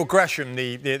Neil Gresham,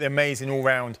 the amazing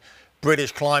all-round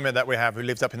British climber that we have who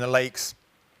lives up in the lakes,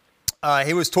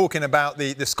 he was talking about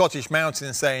the Scottish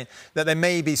mountains, saying that they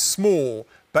may be small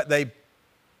but they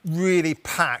really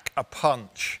pack a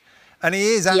punch. And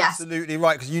he is absolutely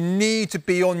right, because you need to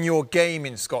be on your game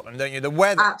in Scotland, don't you? The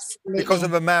weather, because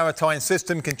of a maritime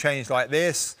system, can change like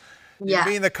this. You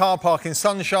be in the car park in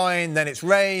sunshine, then it's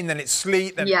rain, then it's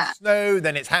sleet, then it's snow,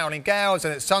 then it's howling gales,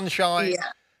 then it's sunshine.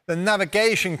 The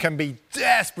navigation can be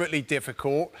desperately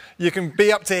difficult. You can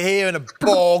be up to here in a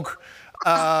bog.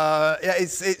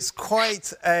 It's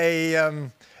quite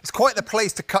the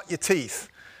place to cut your teeth.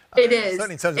 It is.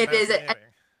 Certainly in terms of mountaineering.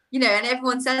 You know, and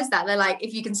everyone says that. They're like,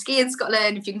 if you can ski in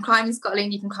Scotland, if you can climb in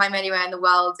Scotland, you can climb anywhere in the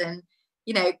world. And,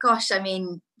 you know, gosh, I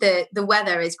mean, the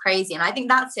weather is crazy. And I think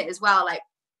that's it as well. Like,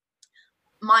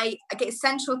 I get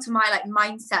central to my like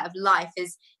mindset of life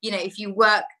is, you know, if you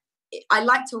work, I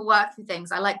like to work for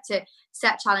things. I like to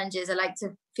set challenges. I like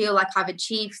to feel like I've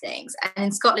achieved things. And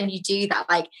in Scotland, you do that.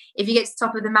 Like, if you get to the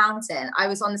top of the mountain, I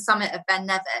was on the summit of Ben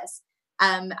Nevis,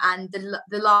 and the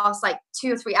last like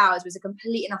 2 or 3 hours was a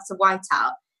complete and utter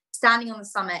whiteout. Standing on the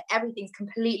summit, everything's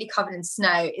completely covered in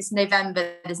snow. It's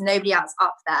November, there's nobody else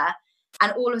up there.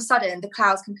 And all of a sudden, the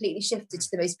clouds completely shifted to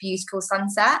the most beautiful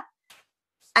sunset.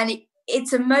 And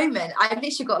it's a moment, I've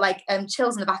literally got like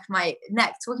chills in the back of my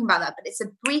neck talking about that, but it's a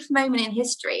brief moment in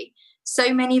history.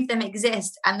 So many of them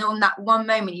exist. And on that one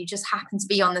moment, you just happen to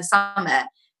be on the summit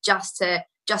just to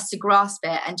grasp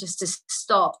it and just to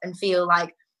stop and feel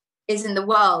like, isn't the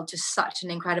world just such an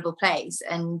incredible place,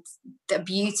 and the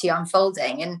beauty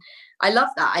unfolding? And I love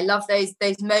that. I love those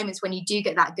moments when you do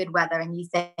get that good weather and you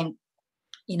think,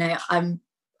 you know,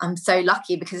 I'm so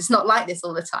lucky, because it's not like this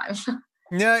all the time.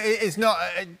 No, it's not.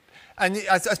 And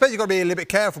I suppose you've got to be a little bit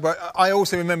careful, but I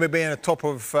also remember being at the top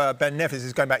of Ben Nevis, this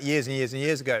is going back years and years and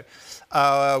years ago.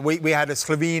 We had a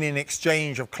Slovenian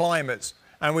exchange of climbers,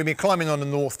 and we've been climbing on the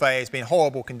North Face, it's been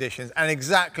horrible conditions, and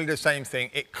exactly the same thing,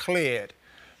 it cleared.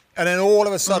 And then all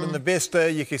of a sudden, the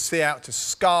vista, you could see out to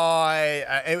Skye.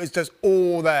 It was just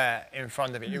all there in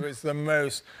front of you. It was the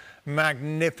most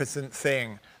magnificent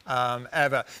thing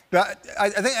ever. But I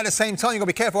think at the same time, you've got to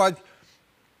be careful. I'm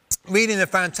reading a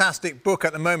fantastic book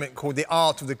at the moment called The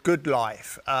Art of the Good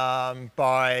Life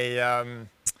by,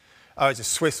 it's a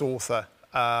Swiss author.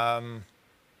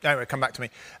 Anyway, come back to me.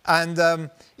 And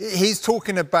he's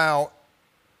talking about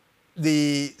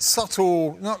the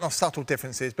subtle, not subtle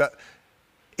differences, but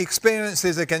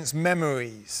experiences against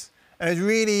memories. And it's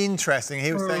really interesting.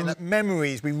 He was saying that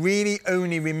memories, we really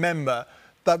only remember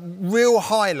the real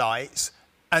highlights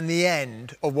and the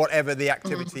end of whatever the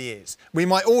activity is. We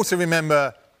might also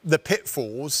remember the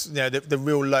pitfalls, you know, the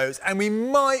real lows, and we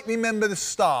might remember the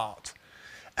start.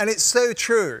 And it's so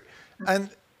true. And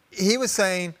he was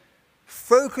saying,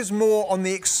 focus more on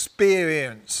the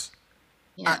experience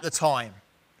at the time.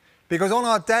 Because on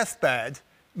our deathbed,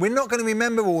 we're not going to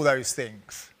remember all those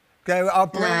things. Okay? Our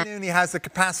brain only has the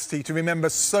capacity to remember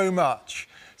so much.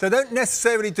 So don't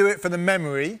necessarily do it for the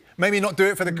memory. Maybe not do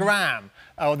it for the gram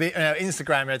or the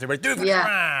Instagram. Everybody do it for the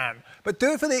gram, but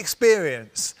do it for the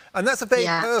experience. And that's a very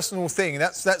personal thing.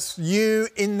 That's you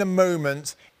in the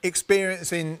moment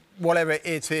experiencing whatever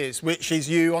it is, which is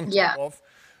you on top of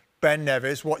Ben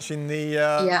Nevis watching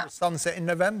the sunset in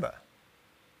November.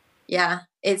 Yeah,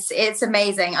 it's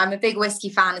amazing. I'm a big whiskey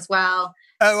fan as well.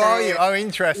 Oh, so, are you? Oh,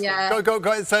 interesting. Yeah.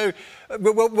 Go. So,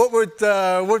 what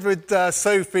would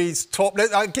Sophie's top?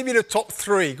 I'll give you the top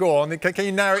three. Go on. Can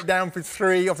you narrow it down for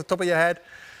three off the top of your head?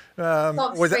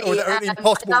 Was it an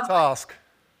impossible task?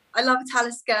 I love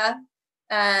Talisker.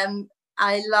 I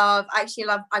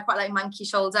quite like Monkey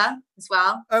Shoulder as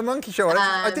well. Oh, Monkey Shoulder.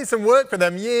 I did some work for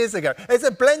them years ago. It's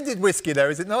a blended whiskey, though,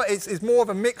 is it not? It's more of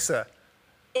a mixer.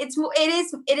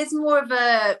 It is more of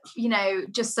a, you know,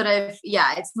 just sort of,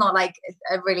 it's not like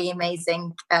a really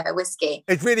amazing whiskey.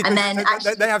 It's really good. And then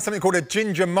they have something called a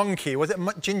ginger monkey. Was it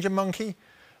ginger monkey?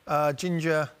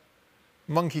 Ginger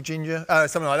monkey ginger?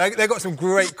 Something like that. They've got some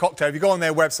great cocktails. If you go on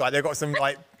their website, they've got some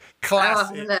like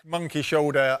classic Monkey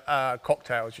Shoulder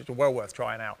cocktails, which are well worth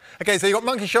trying out. Okay, so you've got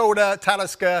Monkey Shoulder,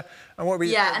 Talisker, and what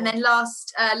we... Yeah, and then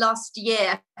last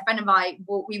year, a friend of mine,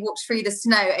 we walked through the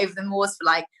snow over the moors for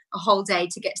like a whole day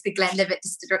to get to the Glenlivet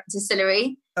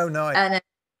distillery. Oh, nice.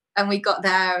 And we got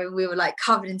there and we were like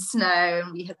covered in snow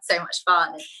and we had so much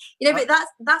fun. And, you know, but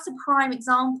that's a prime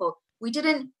example. We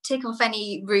didn't tick off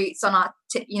any routes on our,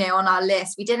 on our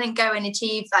list. We didn't go and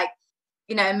achieve like,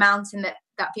 you know, a mountain that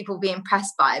people would be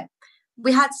impressed by.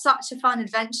 We had such a fun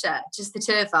adventure, just the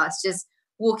two of us, just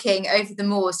walking over the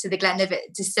moors to the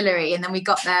Glenlivet distillery. And then we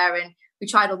got there and we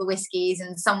tried all the whiskies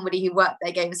and somebody who worked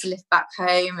there gave us a lift back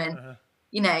home and,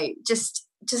 you know, just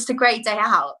a great day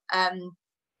out.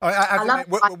 I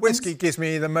love whiskey gives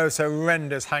me the most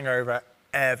horrendous hangover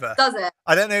ever. Does it?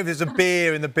 I don't know if there's a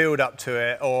beer in the build up to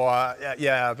it or,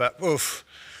 but oof,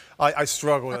 I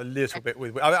struggle a little bit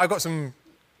with it.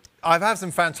 I've had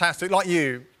some fantastic, like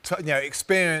you,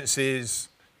 experiences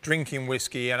drinking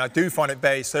whiskey, and I do find it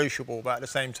very sociable, but at the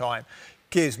same time,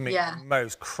 gives me the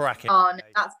most cracking. Oh, no,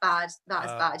 that's bad. That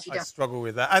is bad. I struggle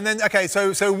with that. And then, okay,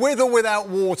 so with or without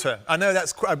water? I know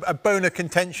that's a bone of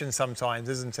contention sometimes,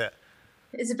 isn't it?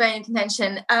 It's a bone of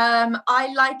contention.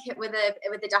 I like it with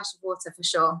a dash of water for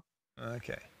sure.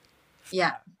 Okay.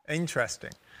 Yeah.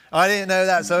 Interesting. I didn't know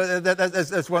that. So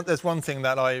there's one thing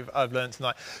that I've learned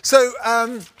tonight. So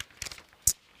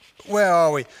where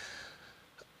are we?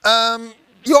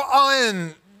 Your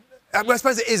Iron. Well, I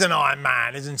suppose it is an Iron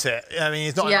Man, isn't it? I mean,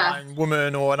 it's not an Iron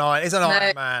Woman or an Iron. It's an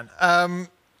Iron Man.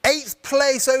 8th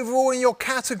place overall in your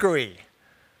category.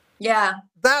 Yeah.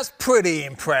 That's pretty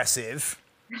impressive.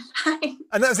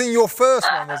 And that was in your first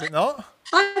one, was it not?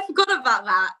 I forgot about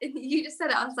that. You just said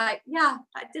it. I was like, yeah,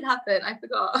 that did happen. I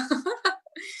forgot.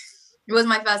 It was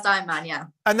my first Ironman, yeah.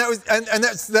 And that was, and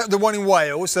that's the one in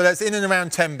Wales. So that's in and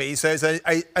around Tenby. So it's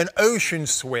an ocean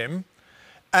swim,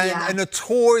 and a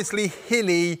notoriously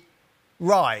hilly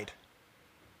ride.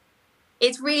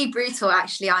 It's really brutal,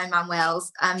 actually, Ironman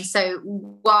Wales. So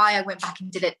why I went back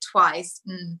and did it twice,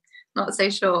 not so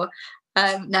sure.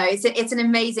 No, it's an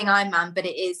amazing Ironman, but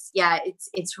it is,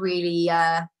 it's really,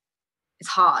 it's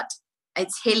hard.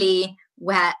 It's hilly,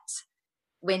 wet,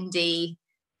 windy,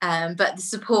 but the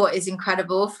support is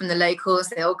incredible from the locals.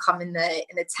 They all come in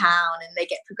the town and they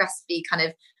get progressively kind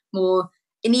of more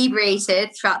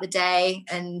inebriated throughout the day.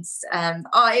 And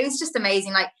it was just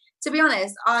amazing. Like, to be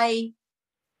honest, I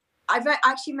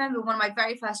actually remember one of my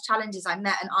very first challenges. I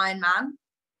met an Ironman.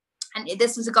 And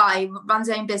this was a guy who runs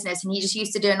his own business and he just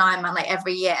used to do an Ironman like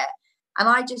every year. And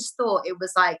I just thought it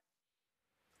was like,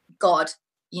 God,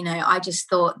 I just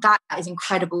thought that is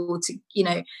incredible to,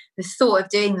 the thought of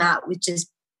doing that would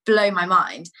just blow my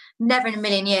mind. Never in a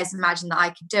million years imagined that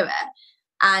I could do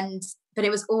it. But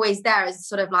it was always there as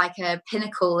sort of like a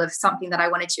pinnacle of something that I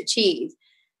wanted to achieve.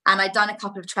 And I'd done a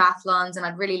couple of triathlons and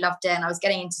I'd really loved it. And I was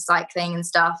getting into cycling and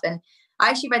stuff. And I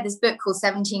actually read this book called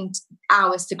 17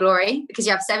 Hours to Glory, because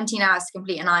you have 17 hours to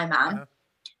complete an Ironman.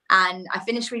 And I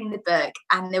finished reading the book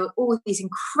and there were all these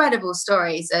incredible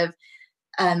stories of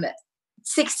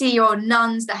 60-year-old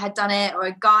nuns that had done it, or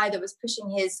a guy that was pushing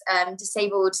his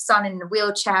disabled son in a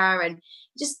wheelchair, and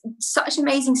just such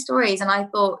amazing stories. And I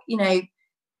thought,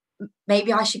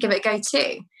 maybe I should give it a go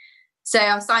too. So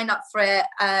I signed up for it.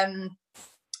 And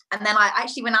then I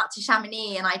actually went out to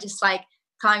Chamonix and I just like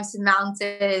climbed some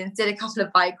mountains, did a couple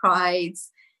of bike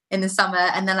rides in the summer.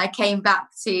 And then I came back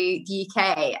to the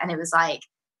UK and it was like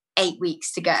 8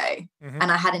 weeks to go. Mm-hmm.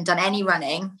 And I hadn't done any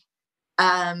running.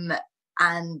 And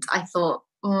I thought,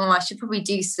 I should probably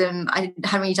do I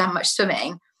hadn't really done much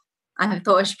swimming. And I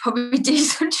thought I should probably do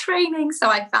some training. So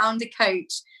I found a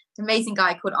coach, an amazing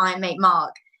guy called Iron Mate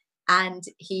Mark. And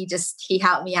he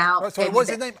helped me out. Oh, sorry, what's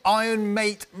his name? Iron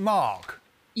Mate Mark?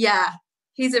 Yeah,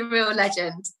 he's a real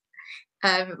legend.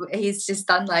 He's just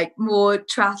done like more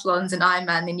triathlons and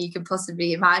Ironman than you could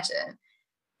possibly imagine.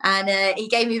 And he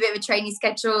gave me a bit of a training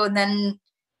schedule. And then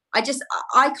I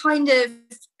kind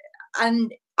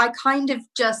of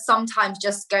just sometimes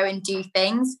just go and do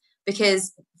things,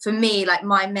 because for me, like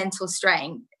my mental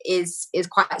strength is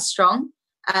quite strong.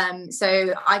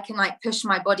 So I can like push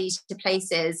my body to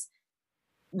places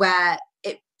where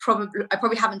I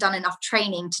probably haven't done enough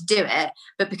training to do it,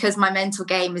 but because my mental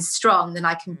game is strong, then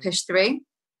I can push through.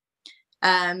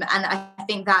 And I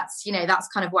think that's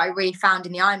kind of what I really found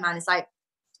in the Ironman, is like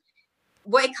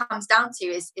what it comes down to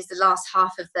is the last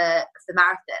half of the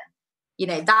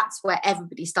marathon. That's where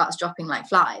everybody starts dropping like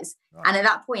flies. Right. And at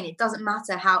that point, it doesn't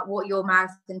matter what your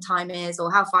marathon time is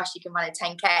or how fast you can run a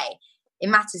 10K. It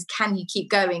matters, can you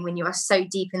keep going when you are so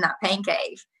deep in that pain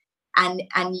cave? And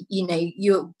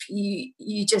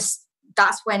you just,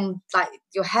 that's when like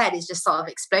your head is just sort of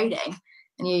exploding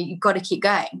and you've got to keep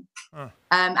going.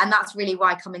 And that's really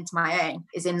why I come into my own,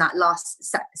 is in that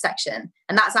last section.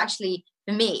 And that's actually,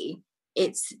 for me,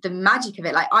 it's the magic of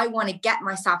it. Like I want to get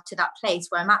myself to that place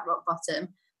where I'm at rock bottom,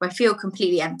 where I feel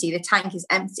completely empty, the tank is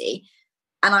empty.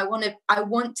 And I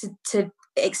want to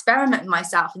experiment with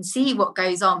myself and see what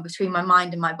goes on between my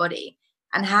mind and my body,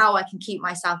 and how I can keep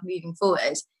myself moving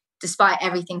forward despite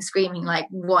everything screaming like,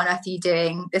 what on earth are you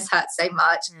doing? This hurts so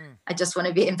much. I just want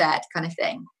to be in bed, kind of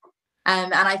thing.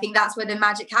 And I think that's where the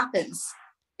magic happens,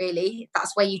 really.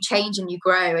 That's where you change and you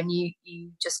grow and you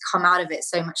just come out of it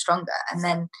so much stronger. And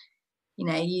then,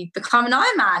 you become an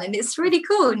Ironman, and it's really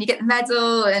cool, and you get the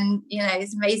medal, and,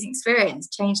 it's an amazing experience.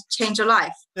 Change your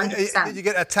life. 100%. Did you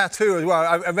get a tattoo as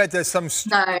well? I read there's some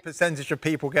stupid percentage of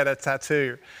people get a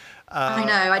tattoo. I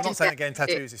know. I'm not saying getting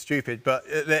tattoos is stupid, but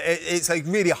it's a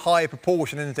really high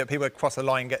proportion, isn't it? People across the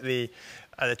line get the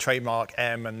trademark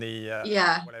M and the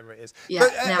whatever it is. Yeah,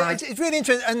 but, it's really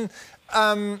interesting.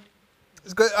 And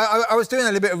it's good. I was doing a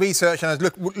little bit of research, and I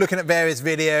was looking at various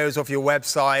videos of your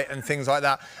website and things like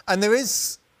that. And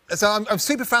I'm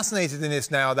super fascinated in this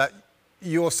now, that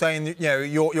you're saying,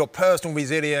 your personal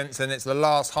resilience, and it's the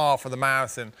last half of the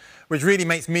marathon, which really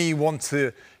makes me want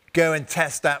to go and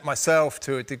test that myself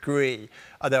to a degree,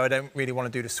 although I don't really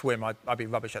want to do the swim. I'd be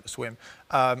rubbish at the swim.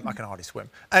 I can hardly swim.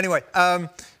 Anyway,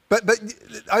 but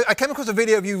I came across a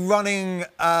video of you running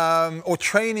or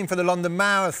training for the London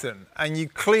Marathon, and you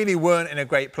clearly weren't in a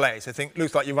great place. I think it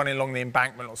looks like you're running along the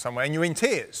embankment or somewhere, and you're in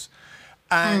tears.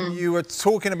 And you were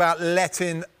talking about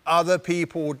letting other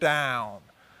people down.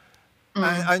 And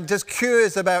I'm just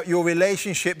curious about your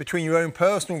relationship between your own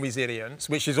personal resilience,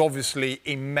 which is obviously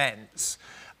immense,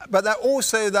 but that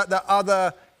also the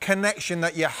other connection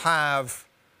that you have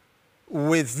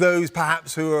with those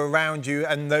perhaps who are around you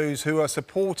and those who are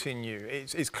supporting you.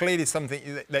 It's clearly something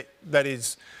that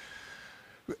is,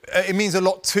 it means a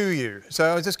lot to you. So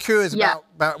I was just curious about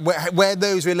where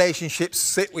those relationships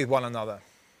sit with one another.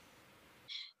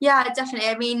 Yeah, definitely.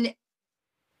 I mean,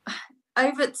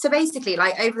 so basically,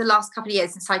 like over the last couple of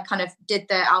years since I kind of did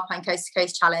the Alpine Coast to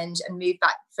Coast Challenge and moved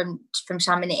back from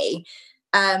Chamonix,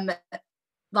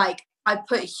 like I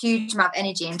put a huge amount of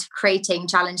energy into creating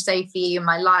Challenge Sophie in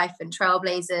my life and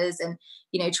Trailblazers, and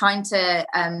trying to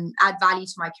add value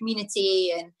to my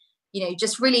community, and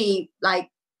just really like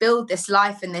build this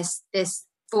life and this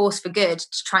force for good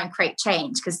to try and create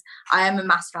change, because I am a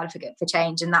massive advocate for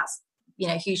change, and that's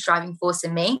a huge driving force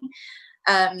in me.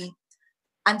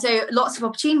 And so lots of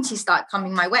opportunities start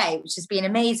coming my way, which has been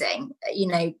amazing.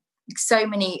 So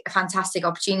many fantastic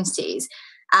opportunities,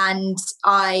 and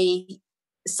I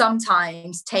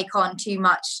sometimes take on too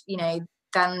much, and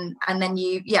then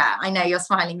I know you're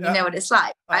smiling, you know what it's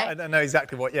like, right? I don't know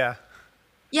exactly what, yeah,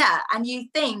 and you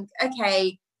think,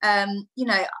 okay,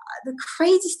 the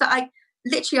crazy stuff.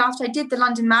 Literally after I did the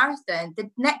London Marathon,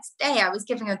 the next day I was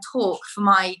giving a talk for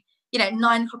my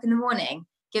 9 o'clock in the morning,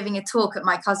 giving a talk at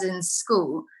my cousin's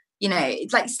school,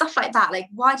 like stuff like that. Like,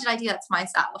 why did I do that to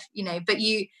myself? But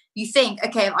you think,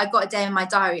 okay, if I've got a day in my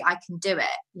diary, I can do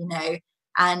it,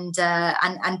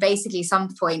 and basically some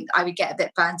point I would get a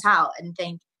bit burnt out and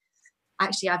think,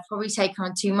 actually I've probably taken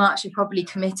on too much. I've probably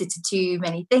committed to too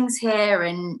many things here,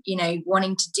 and, you know,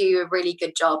 wanting to do a really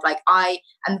good job. Like, I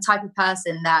am the type of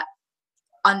person that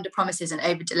under promises and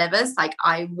over delivers. Like,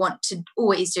 I want to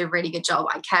always do a really good job.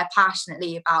 I care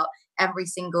passionately about every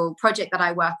single project that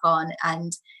I work on,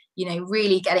 and, you know,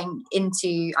 really getting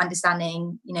into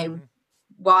understanding, you know,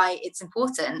 why it's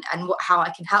important and how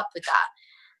I can help with that.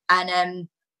 And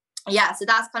yeah, so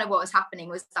that's kind of what was happening,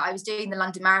 was that I was doing the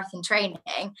London Marathon training,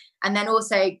 and then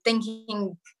also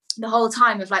thinking the whole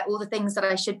time of like all the things that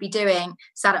I should be doing,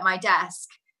 sat at my desk,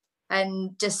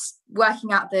 and just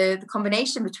working out the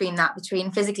combination between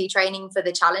physically training for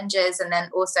the challenges, and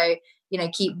then also, you know,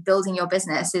 keep building your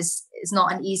business is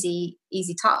not an easy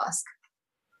task.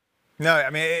 No,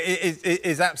 I mean, it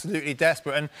is absolutely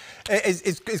desperate. And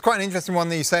it's quite an interesting one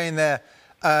that you're saying there.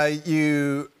 I'm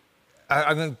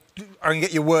going to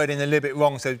get your word in a little bit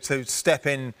wrong, so step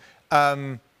in.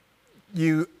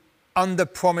 You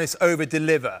under-promise,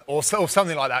 over-deliver, or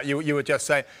something like that, you were just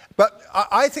saying. But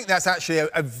I think that's actually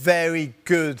a very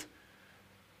good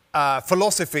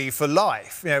philosophy for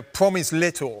life. You know, promise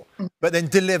little, but then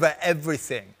deliver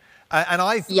everything. And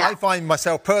I find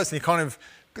myself personally kind of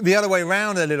the other way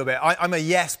around a little bit. I'm a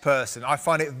yes person. I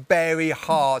find it very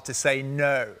hard to say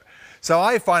no. So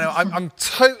I find I'm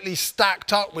totally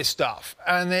stacked up with stuff,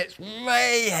 and it's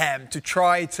mayhem to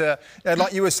try to,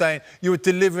 like you were saying, you were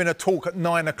delivering a talk at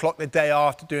 9 o'clock the day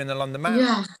after doing the London Marathon.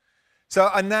 Yeah. So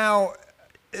and now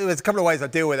there's a couple of ways I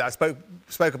deal with it. I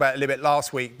spoke about it a little bit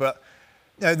last week, but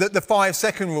you know, the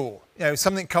 5-second rule. You know,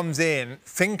 something comes in,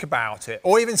 think about it,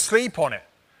 or even sleep on it.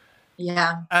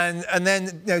 Yeah. And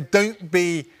then, you know, don't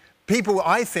be, people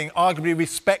I think arguably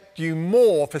respect you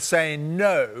more for saying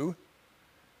no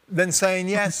than saying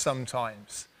yes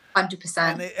sometimes.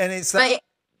 100%. And it's that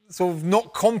sort of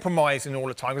not compromising all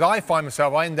the time. Because I find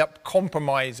myself, I end up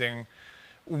compromising,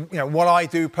 you know, what I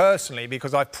do personally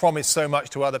because I promise so much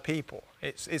to other people.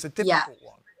 It's a difficult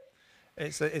one.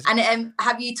 And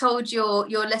have you told your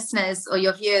listeners or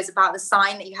your viewers about the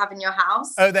sign that you have in your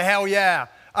house? Oh, the hell yeah.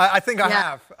 I think I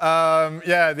have.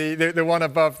 Yeah, the one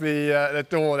above the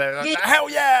door there. Yeah. Hell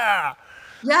yeah!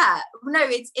 Yeah. No,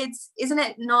 it's isn't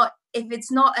it not, if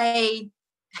it's not a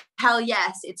hell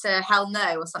yes, it's a hell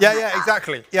no or something like that.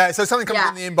 Exactly. Yeah, so something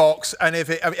comes in the inbox, and if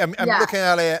I'm looking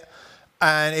at it,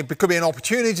 and it could be an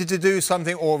opportunity to do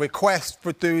something or a request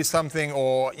for do something,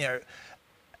 or, you know,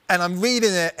 and I'm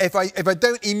reading it, if I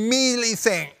don't immediately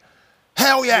think,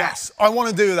 hell yes, I want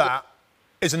to do that,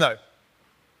 it's a no.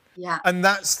 Yeah. And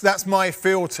that's my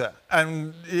filter.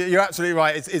 And you're absolutely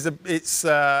right.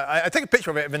 I take a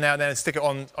picture of it every now and then and stick it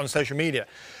on social media.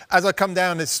 As I come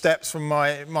down the steps from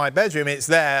my bedroom, it's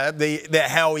there. The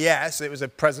hell yes. It was a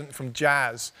present from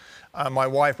Jazz, my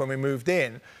wife, when we moved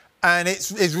in. And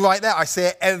it's right there. I see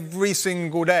it every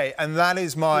single day. And that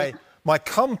is my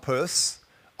compass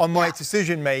on my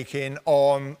decision making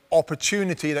on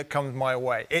opportunity that comes my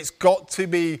way. It's got to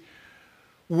be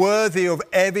worthy of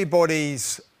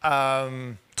everybody's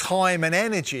time and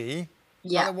energy.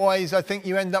 Otherwise, I think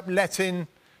you end up letting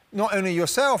not only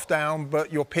yourself down,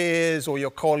 but your peers or your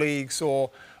colleagues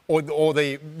or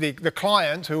the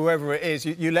client, whoever it is,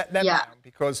 you let them down.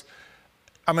 Because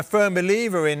I'm a firm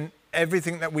believer in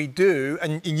everything that we do,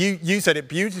 and you said it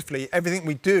beautifully, everything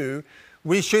we do,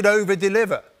 we should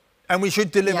over-deliver, and we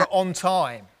should deliver on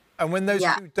time. And when those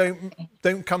two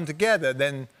don't come together,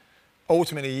 then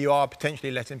ultimately you are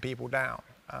potentially letting people down.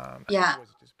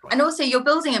 And also you're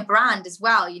building a brand as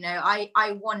well. You know,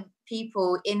 I want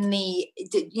people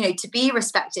to be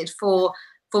respected for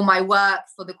my work,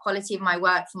 for the quality of my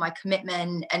work, for my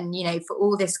commitment, and, you know, for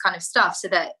all this kind of stuff, so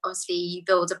that obviously you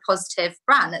build a positive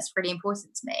brand. That's really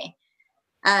important to me.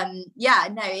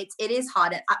 It is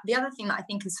hard. And the other thing that I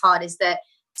think is hard is that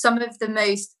some of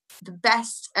the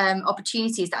best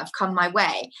opportunities that have come my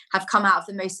way have come out of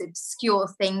the most obscure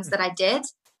things that I did.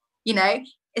 You know,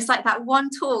 it's like that one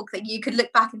talk that you could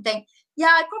look back and think, yeah,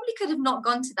 I probably could have not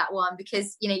gone to that one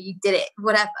because, you know, you did it,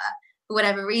 for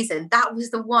whatever reason. That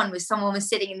was the one where someone was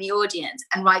sitting in the audience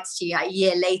and writes to you a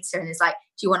year later and is like,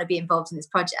 do you want to be involved in this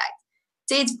project?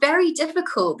 So it's very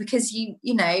difficult because you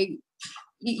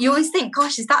always think,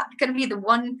 gosh, is that going to be the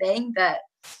one thing that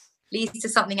leads to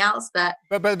something else? But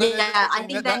I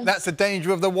think that's the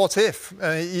danger of the what if.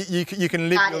 You can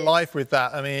live your life with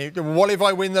that. I mean, what if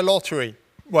I win the lottery?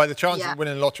 Well, the chances of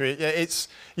winning the lottery,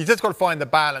 you just got to find the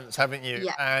balance, haven't you?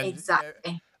 Yeah, and,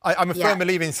 exactly. I'm a firm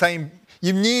believer in saying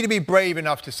you need to be brave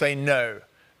enough to say no.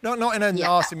 Not in a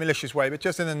nasty, malicious way, but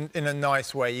just in a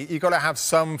nice way. You've got to have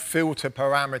some filter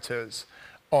parameters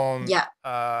on Yeah.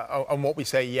 on what we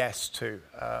say yes to.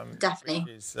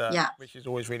 Definitely. Which is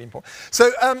always really important.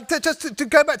 So just to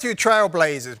go back to your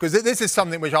Trailblazers, because this is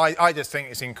something which I just think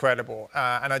is incredible,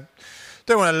 and I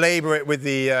don't want to labour it with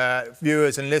the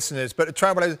viewers and listeners, but the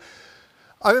Trailblazers,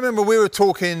 I remember we were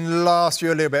talking last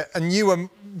year a little bit, and you were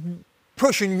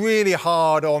pushing really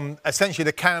hard on essentially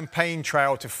the campaign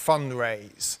trail to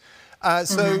fundraise.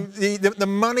 So the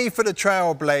money for the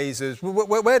Trailblazers,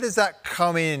 where does that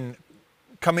come in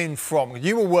from?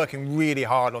 You were working really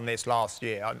hard on this last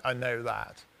year. I know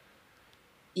that.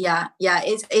 Yeah.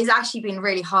 It's actually been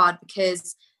really hard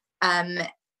because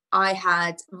I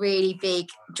had really big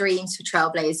dreams for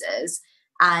Trailblazers,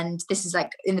 and this is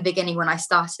like in the beginning when I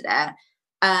started it.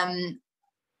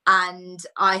 And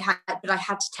I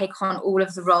had to take on all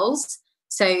of the roles.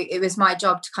 So it was my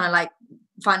job to kind of like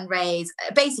fundraise,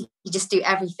 basically just do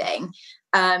everything.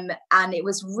 And it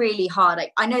was really hard.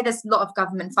 Like, I know there's a lot of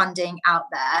government funding out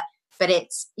there, but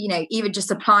it's, you know, even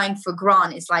just applying for a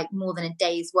grant is like more than a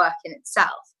day's work in itself.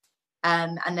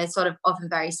 And they're sort of often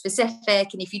very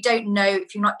specific. And if you don't know,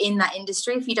 if you're not in that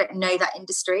industry, if you don't know that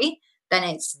industry, then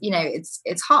it's, you know, it's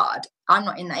hard. I'm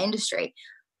not in that industry.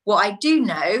 What I do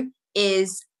know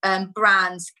is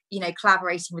brands, you know,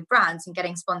 collaborating with brands and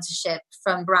getting sponsorship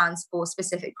from brands for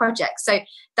specific projects. So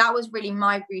that was really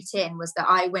my routine, was that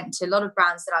I went to a lot of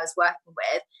brands that I was working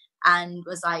with and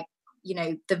was like, you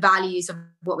know, the values of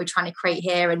what we're trying to create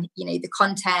here and, you know, the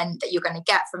content that you're going to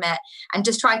get from it, and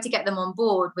just tried to get them on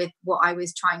board with what I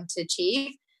was trying to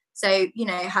achieve. So, you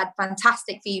know, had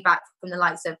fantastic feedback from the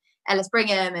likes of Ellis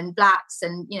Brigham and Blacks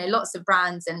and, you know, lots of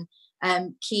brands, and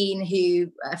Keen,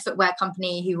 who a footwear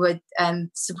company who were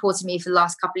supporting me for the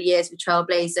last couple of years with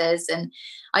Trailblazers. And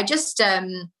I just,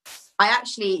 I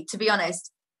actually, to be honest,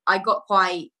 it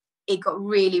got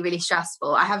really, really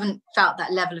stressful. I haven't felt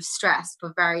that level of stress for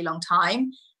a very long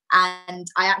time. And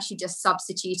I actually just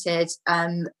substituted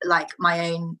like my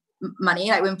own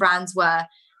money. Like when brands were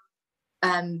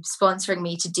sponsoring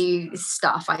me to do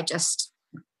stuff, I just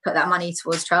put that money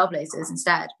towards Trailblazers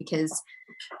instead, because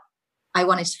I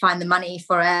wanted to find the money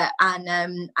for it,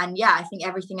 and yeah, I think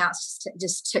everything else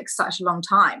just took such a long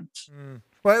time.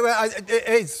 Well,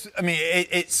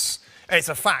 it's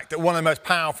a fact that one of the most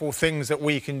powerful things that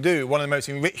we can do, one of the most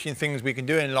enriching things we can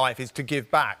do in life, is to give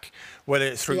back, whether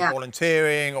it's through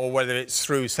volunteering or whether it's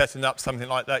through setting up something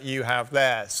like that you have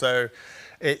there. So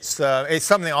it's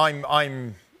something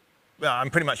I'm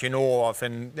pretty much in awe of,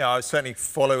 and you know, I was certainly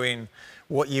following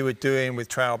what you were doing with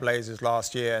Trailblazers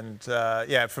last year, and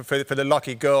yeah, for the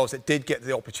lucky girls that did get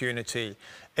the opportunity,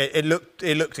 it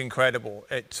looked incredible.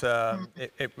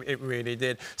 It really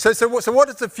did. So what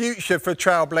does the future for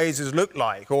Trailblazers look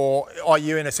like? Or are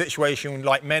you in a situation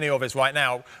like many of us right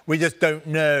now, we just don't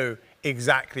know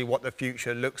exactly what the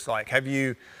future looks like? Have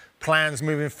you plans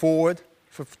moving forward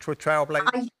for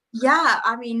Trailblazers? Yeah,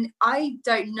 I mean, I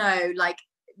don't know, like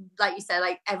you said,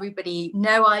 like everybody,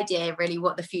 no idea really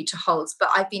what the future holds. But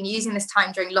I've been using this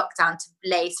time during lockdown to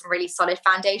lay some really solid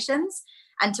foundations,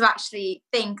 and to actually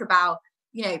think about,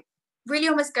 you know, really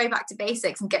almost go back to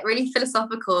basics and get really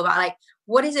philosophical about like,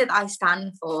 what is it that I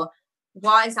stand for?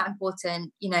 Why is that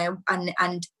important? You know,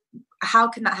 and how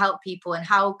can that help people, and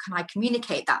how can I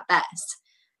communicate that best?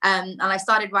 And I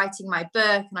started writing my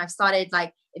book, and I've started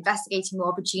like investigating more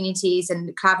opportunities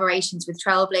and collaborations with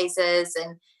Trailblazers,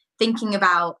 and thinking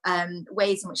about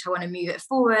ways in which I want to move it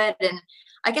forward. And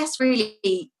I guess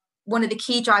really one of the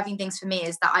key driving things for me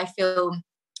is that I feel,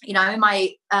 you know, I'm in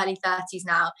my early 30s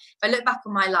now. If I look back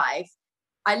on my life,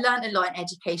 I learned a lot in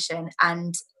education,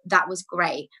 and that was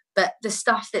great. But the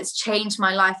stuff that's changed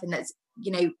my life and that's,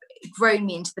 you know, grown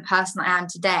me into the person I am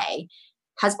today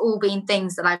has all been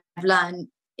things that I've learned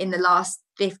in the last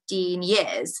 15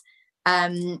 years.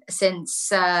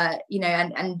 Since you know,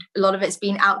 and a lot of it's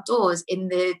been outdoors in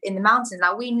the mountains.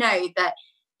 Now we know that,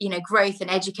 you know, growth and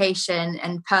education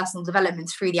and personal development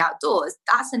through the outdoors,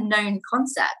 that's a known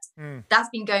concept. That's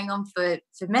been going on for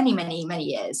many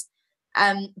years.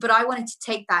 But I wanted to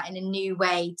take that in a new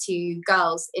way to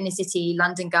girls, inner city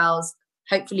London girls,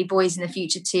 hopefully boys in the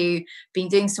future too. Been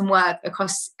doing some work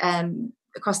across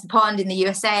the pond in the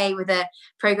USA with a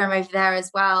program over there as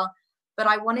well. But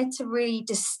I wanted to really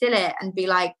distill it and be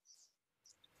like,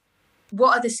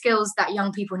 what are the skills that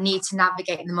young people need to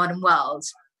navigate in the modern world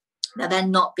that they're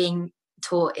not being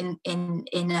taught in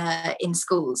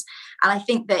schools? And I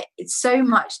think that it's so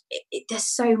much, there's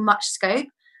so much scope.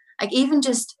 Like even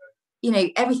just, you know,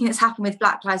 everything that's happened with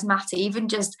Black Lives Matter, even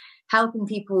just helping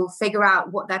people figure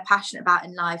out what they're passionate about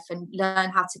in life and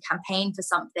learn how to campaign for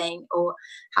something, or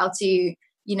how to,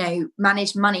 you know,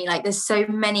 manage money. Like there's so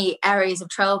many areas of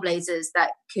Trailblazers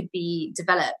that could be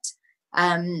developed.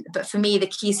 But for me, the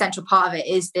key central part of it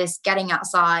is this getting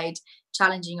outside,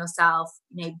 challenging yourself,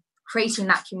 creating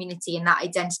that community and that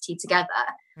identity together,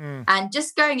 and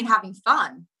just going and having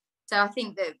fun. So I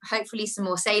think that hopefully some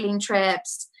more sailing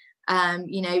trips,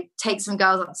 take some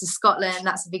girls up to Scotland.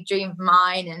 That's a big dream of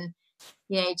mine. And,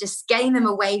 just getting them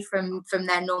away from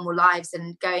their normal lives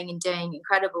and going and doing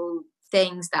incredible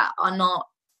things that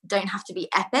don't have to be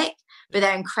epic, but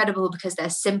they're incredible because they're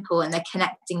simple and they're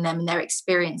connecting them and their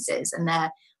experiences and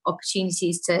their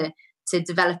opportunities to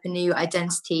develop a new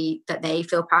identity that they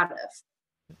feel proud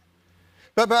of.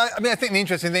 But I mean, I think the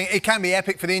interesting thing, it can be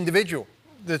epic for the individual.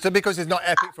 So because it's not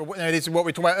epic for, this is what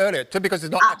we talked about earlier, so because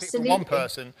it's not Absolutely. epic for one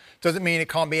person, doesn't mean it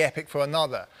can't be epic for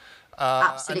another.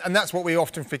 And that's what we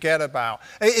often forget about.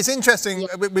 It's interesting,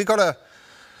 we've got to,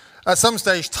 at some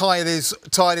stage, tie this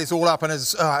all up, and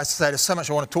as I say, there's so much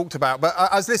I want to talk about. But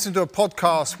I was listening to a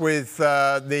podcast with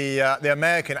the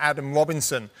American Adam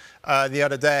Robinson the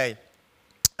other day,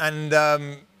 and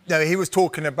he was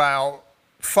talking about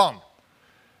fun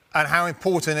and how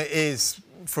important it is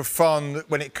for fun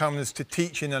when it comes to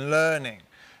teaching and learning.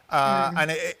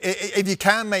 And if you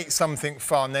can make something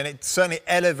fun, then it certainly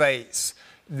elevates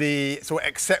the sort of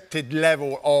accepted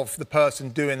level of the person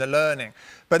doing the learning.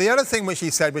 But the other thing which he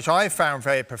said, which I found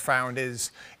very profound,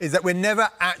 is that we're never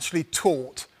actually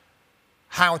taught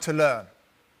how to learn.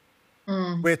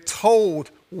 We're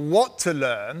told what to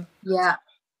learn,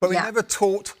 but we're never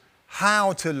taught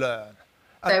how to learn.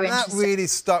 And that really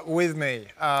stuck with me.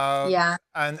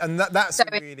 And that's a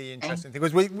really interesting thing,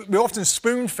 because we're often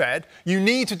spoon-fed, you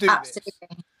need to do this.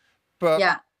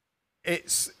 But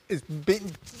it's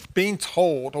being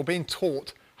told or being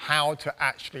taught how to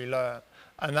actually learn.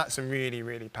 And that's a really,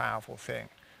 really powerful thing.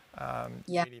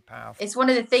 Really powerful. It's one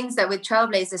of the things that with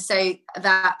Trailblazers,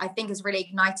 that I think has really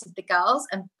ignited the girls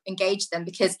and engaged them,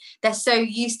 because they're so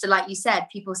used to, like you said,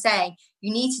 people saying,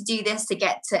 you need to do this to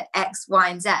get to X, Y,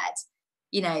 and Z.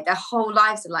 Their whole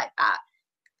lives are like that.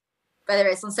 Whether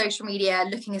it's on social media,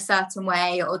 looking a certain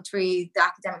way, or through the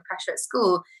academic pressure at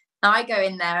school. Now I go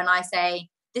in there and I say,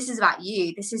 this is about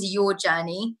you. This is your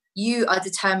journey. You are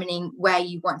determining where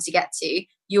you want to get to.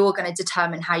 You're going to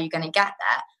determine how you're going to get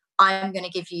there. I'm going to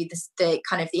give you the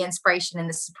kind of the inspiration and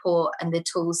the support and the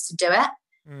tools to do it.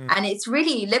 And it's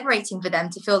really liberating for them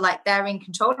to feel like they're in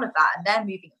control of that and they're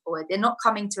moving forward. They're not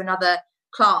coming to another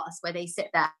class where they sit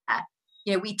there.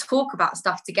 We talk about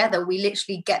stuff together. We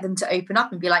literally get them to open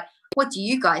up and be like, what do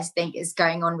you guys think is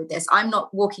going on with this? I'm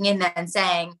not walking in there and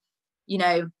saying,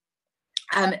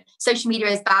 social media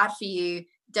is bad for you.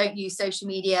 Don't use social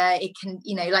media. It can,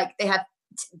 they have,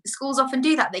 schools often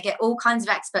do that. They get all kinds of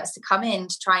experts to come in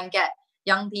to try and get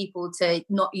young people to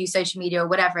not use social media or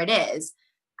whatever it is.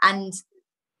 And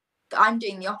I'm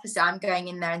doing the opposite. I'm going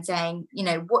in there and saying,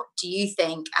 what do you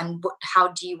think? And how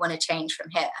do you want to change from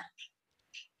here?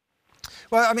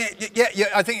 Well, I mean,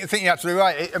 I think you're absolutely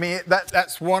right. I mean,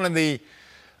 that's one of the...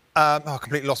 I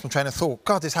completely lost my train of thought.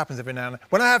 God, this happens every now and then.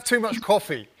 When I have too much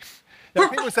coffee...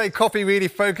 people say coffee really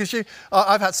focuses you.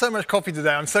 I've had so much coffee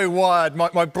today. I'm so wired.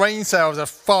 My brain cells are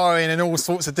firing in all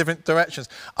sorts of different directions.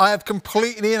 I have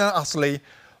completely and utterly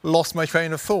lost my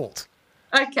train of thought.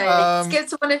 Okay, let's get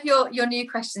to one of your new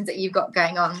questions that you've got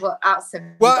going on. What else have you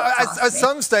got to ask me? At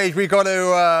some stage we got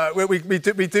to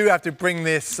we do have to bring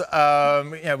this we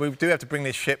do have to bring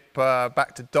this ship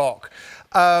back to dock.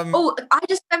 I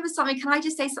just remembered something. Can I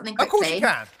just say something quickly? Of course you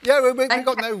can. Yeah, we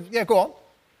got no. Yeah, go on.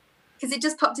 Because it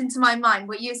just popped into my mind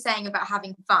what you were saying about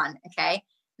having fun. Okay,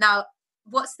 now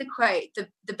what's the quote?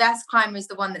 The best climber is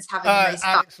the one that's having the most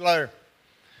fun. Alex Lowe.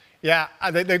 Yeah,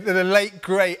 the late,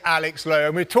 great Alex Lowe.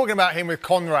 And we're talking about him with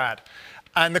Conrad.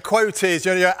 And the quote is,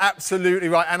 you're absolutely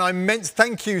right. And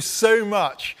thank you so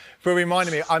much for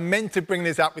reminding me. I meant to bring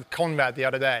this up with Conrad the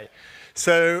other day.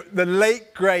 So the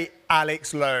late, great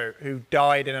Alex Lowe, who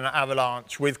died in an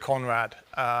avalanche with Conrad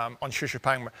on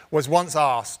Shuswapangma, was once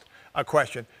asked a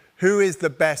question, who is the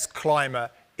best climber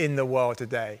in the world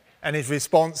today? And his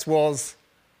response was?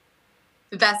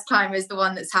 The best climber is the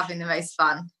one that's having the most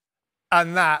fun.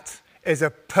 And that is a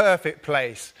perfect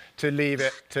place to leave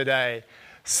it today.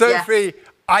 Sophie,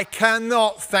 I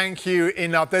cannot thank you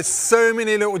enough. There's so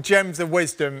many little gems of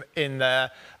wisdom in there.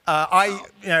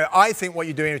 I think what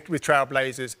you're doing with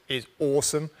Trailblazers is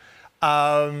awesome.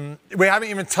 We haven't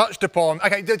even touched upon,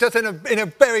 okay, just in a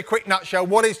very quick nutshell,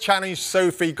 what is challenge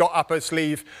Sophie got up her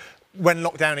sleeve when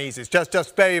lockdown eases?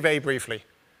 Just very, very briefly.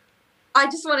 I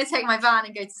just want to take my van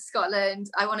and go to Scotland.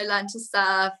 I want to learn to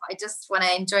surf. I just want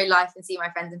to enjoy life and see my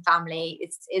friends and family.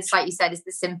 It's like you said, it's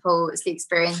the simple, it's the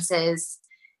experiences,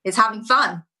 it's having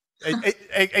fun.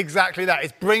 Exactly that.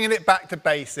 It's bringing it back to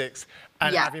basics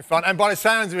and having fun. And by the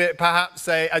sounds of it, perhaps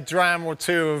a dram or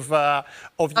two of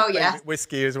your favourite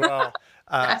whiskey as well.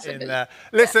 In there.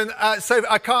 Listen, Sophie,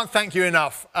 I can't thank you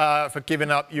enough for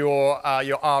giving up your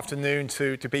afternoon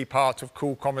to be part of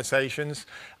Cool Conversations.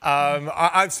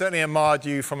 I've certainly admired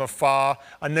you from afar.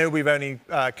 I know we've only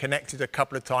connected a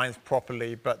couple of times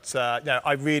properly, but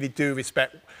I really do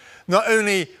respect not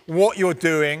only what you're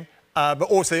doing, but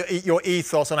also your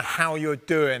ethos on how you're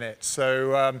doing it.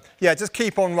 So just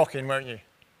keep on rocking, won't you?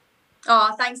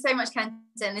 Oh, thanks so much, Kenton.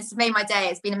 This has made my day.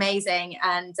 It's been amazing,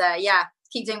 and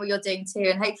keep doing what you're doing too,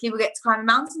 and hopefully we'll get to climb a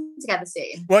mountain together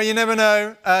soon. Well, you never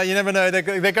know. You never know. They're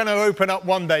going to open up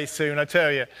one day soon, I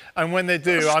tell you. And when they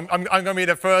do, I'm going to be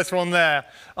the first one there.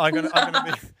 I'm going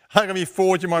to be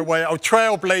forging my way, or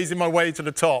trailblazing my way to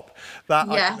the top. That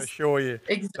I can assure you.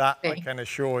 Exactly. That I can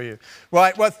assure you.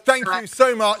 Right. Well, thank you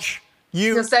so much.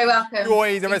 You're so welcome.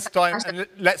 Enjoy the rest of the time, and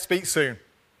let's speak soon.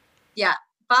 Yeah.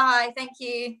 Bye. Thank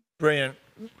you. Brilliant.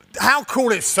 How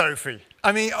cool is Sophie?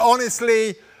 I mean,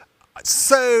 honestly,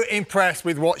 so impressed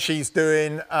with what she's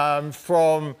doing,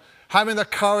 from having the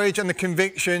courage and the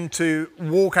conviction to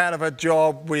walk out of her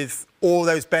job with all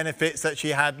those benefits that she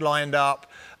had lined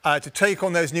up, to take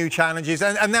on those new challenges,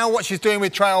 and now what she's doing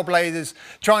with Trailblazers,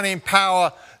 trying to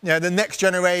empower the next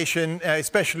generation,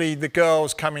 especially the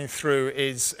girls coming through,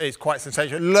 is quite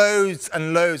sensational. Loads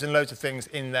and loads and loads of things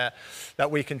in there that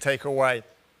we can take away.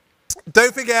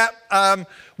 Don't forget,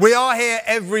 we are here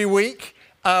every week.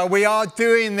 We are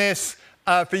doing this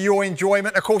for your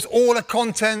enjoyment. Of course, all the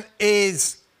content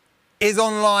is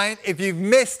online. If you've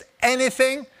missed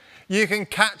anything, you can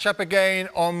catch up again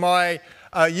on my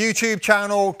YouTube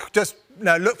channel. Just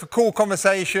look for Cool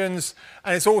Conversations,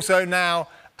 and it's also now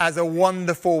as a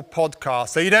wonderful podcast.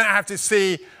 So you don't have to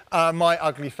see my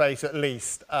ugly face, at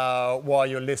least, while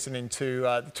you're listening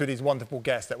to these wonderful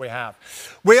guests that we have.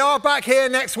 We are back here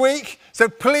next week, so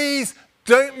please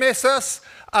don't miss us.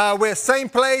 We're same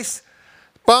place,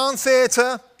 Barnes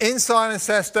Theatre in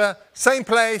Cirencester, same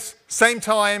place, same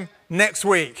time next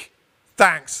week.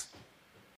 Thanks.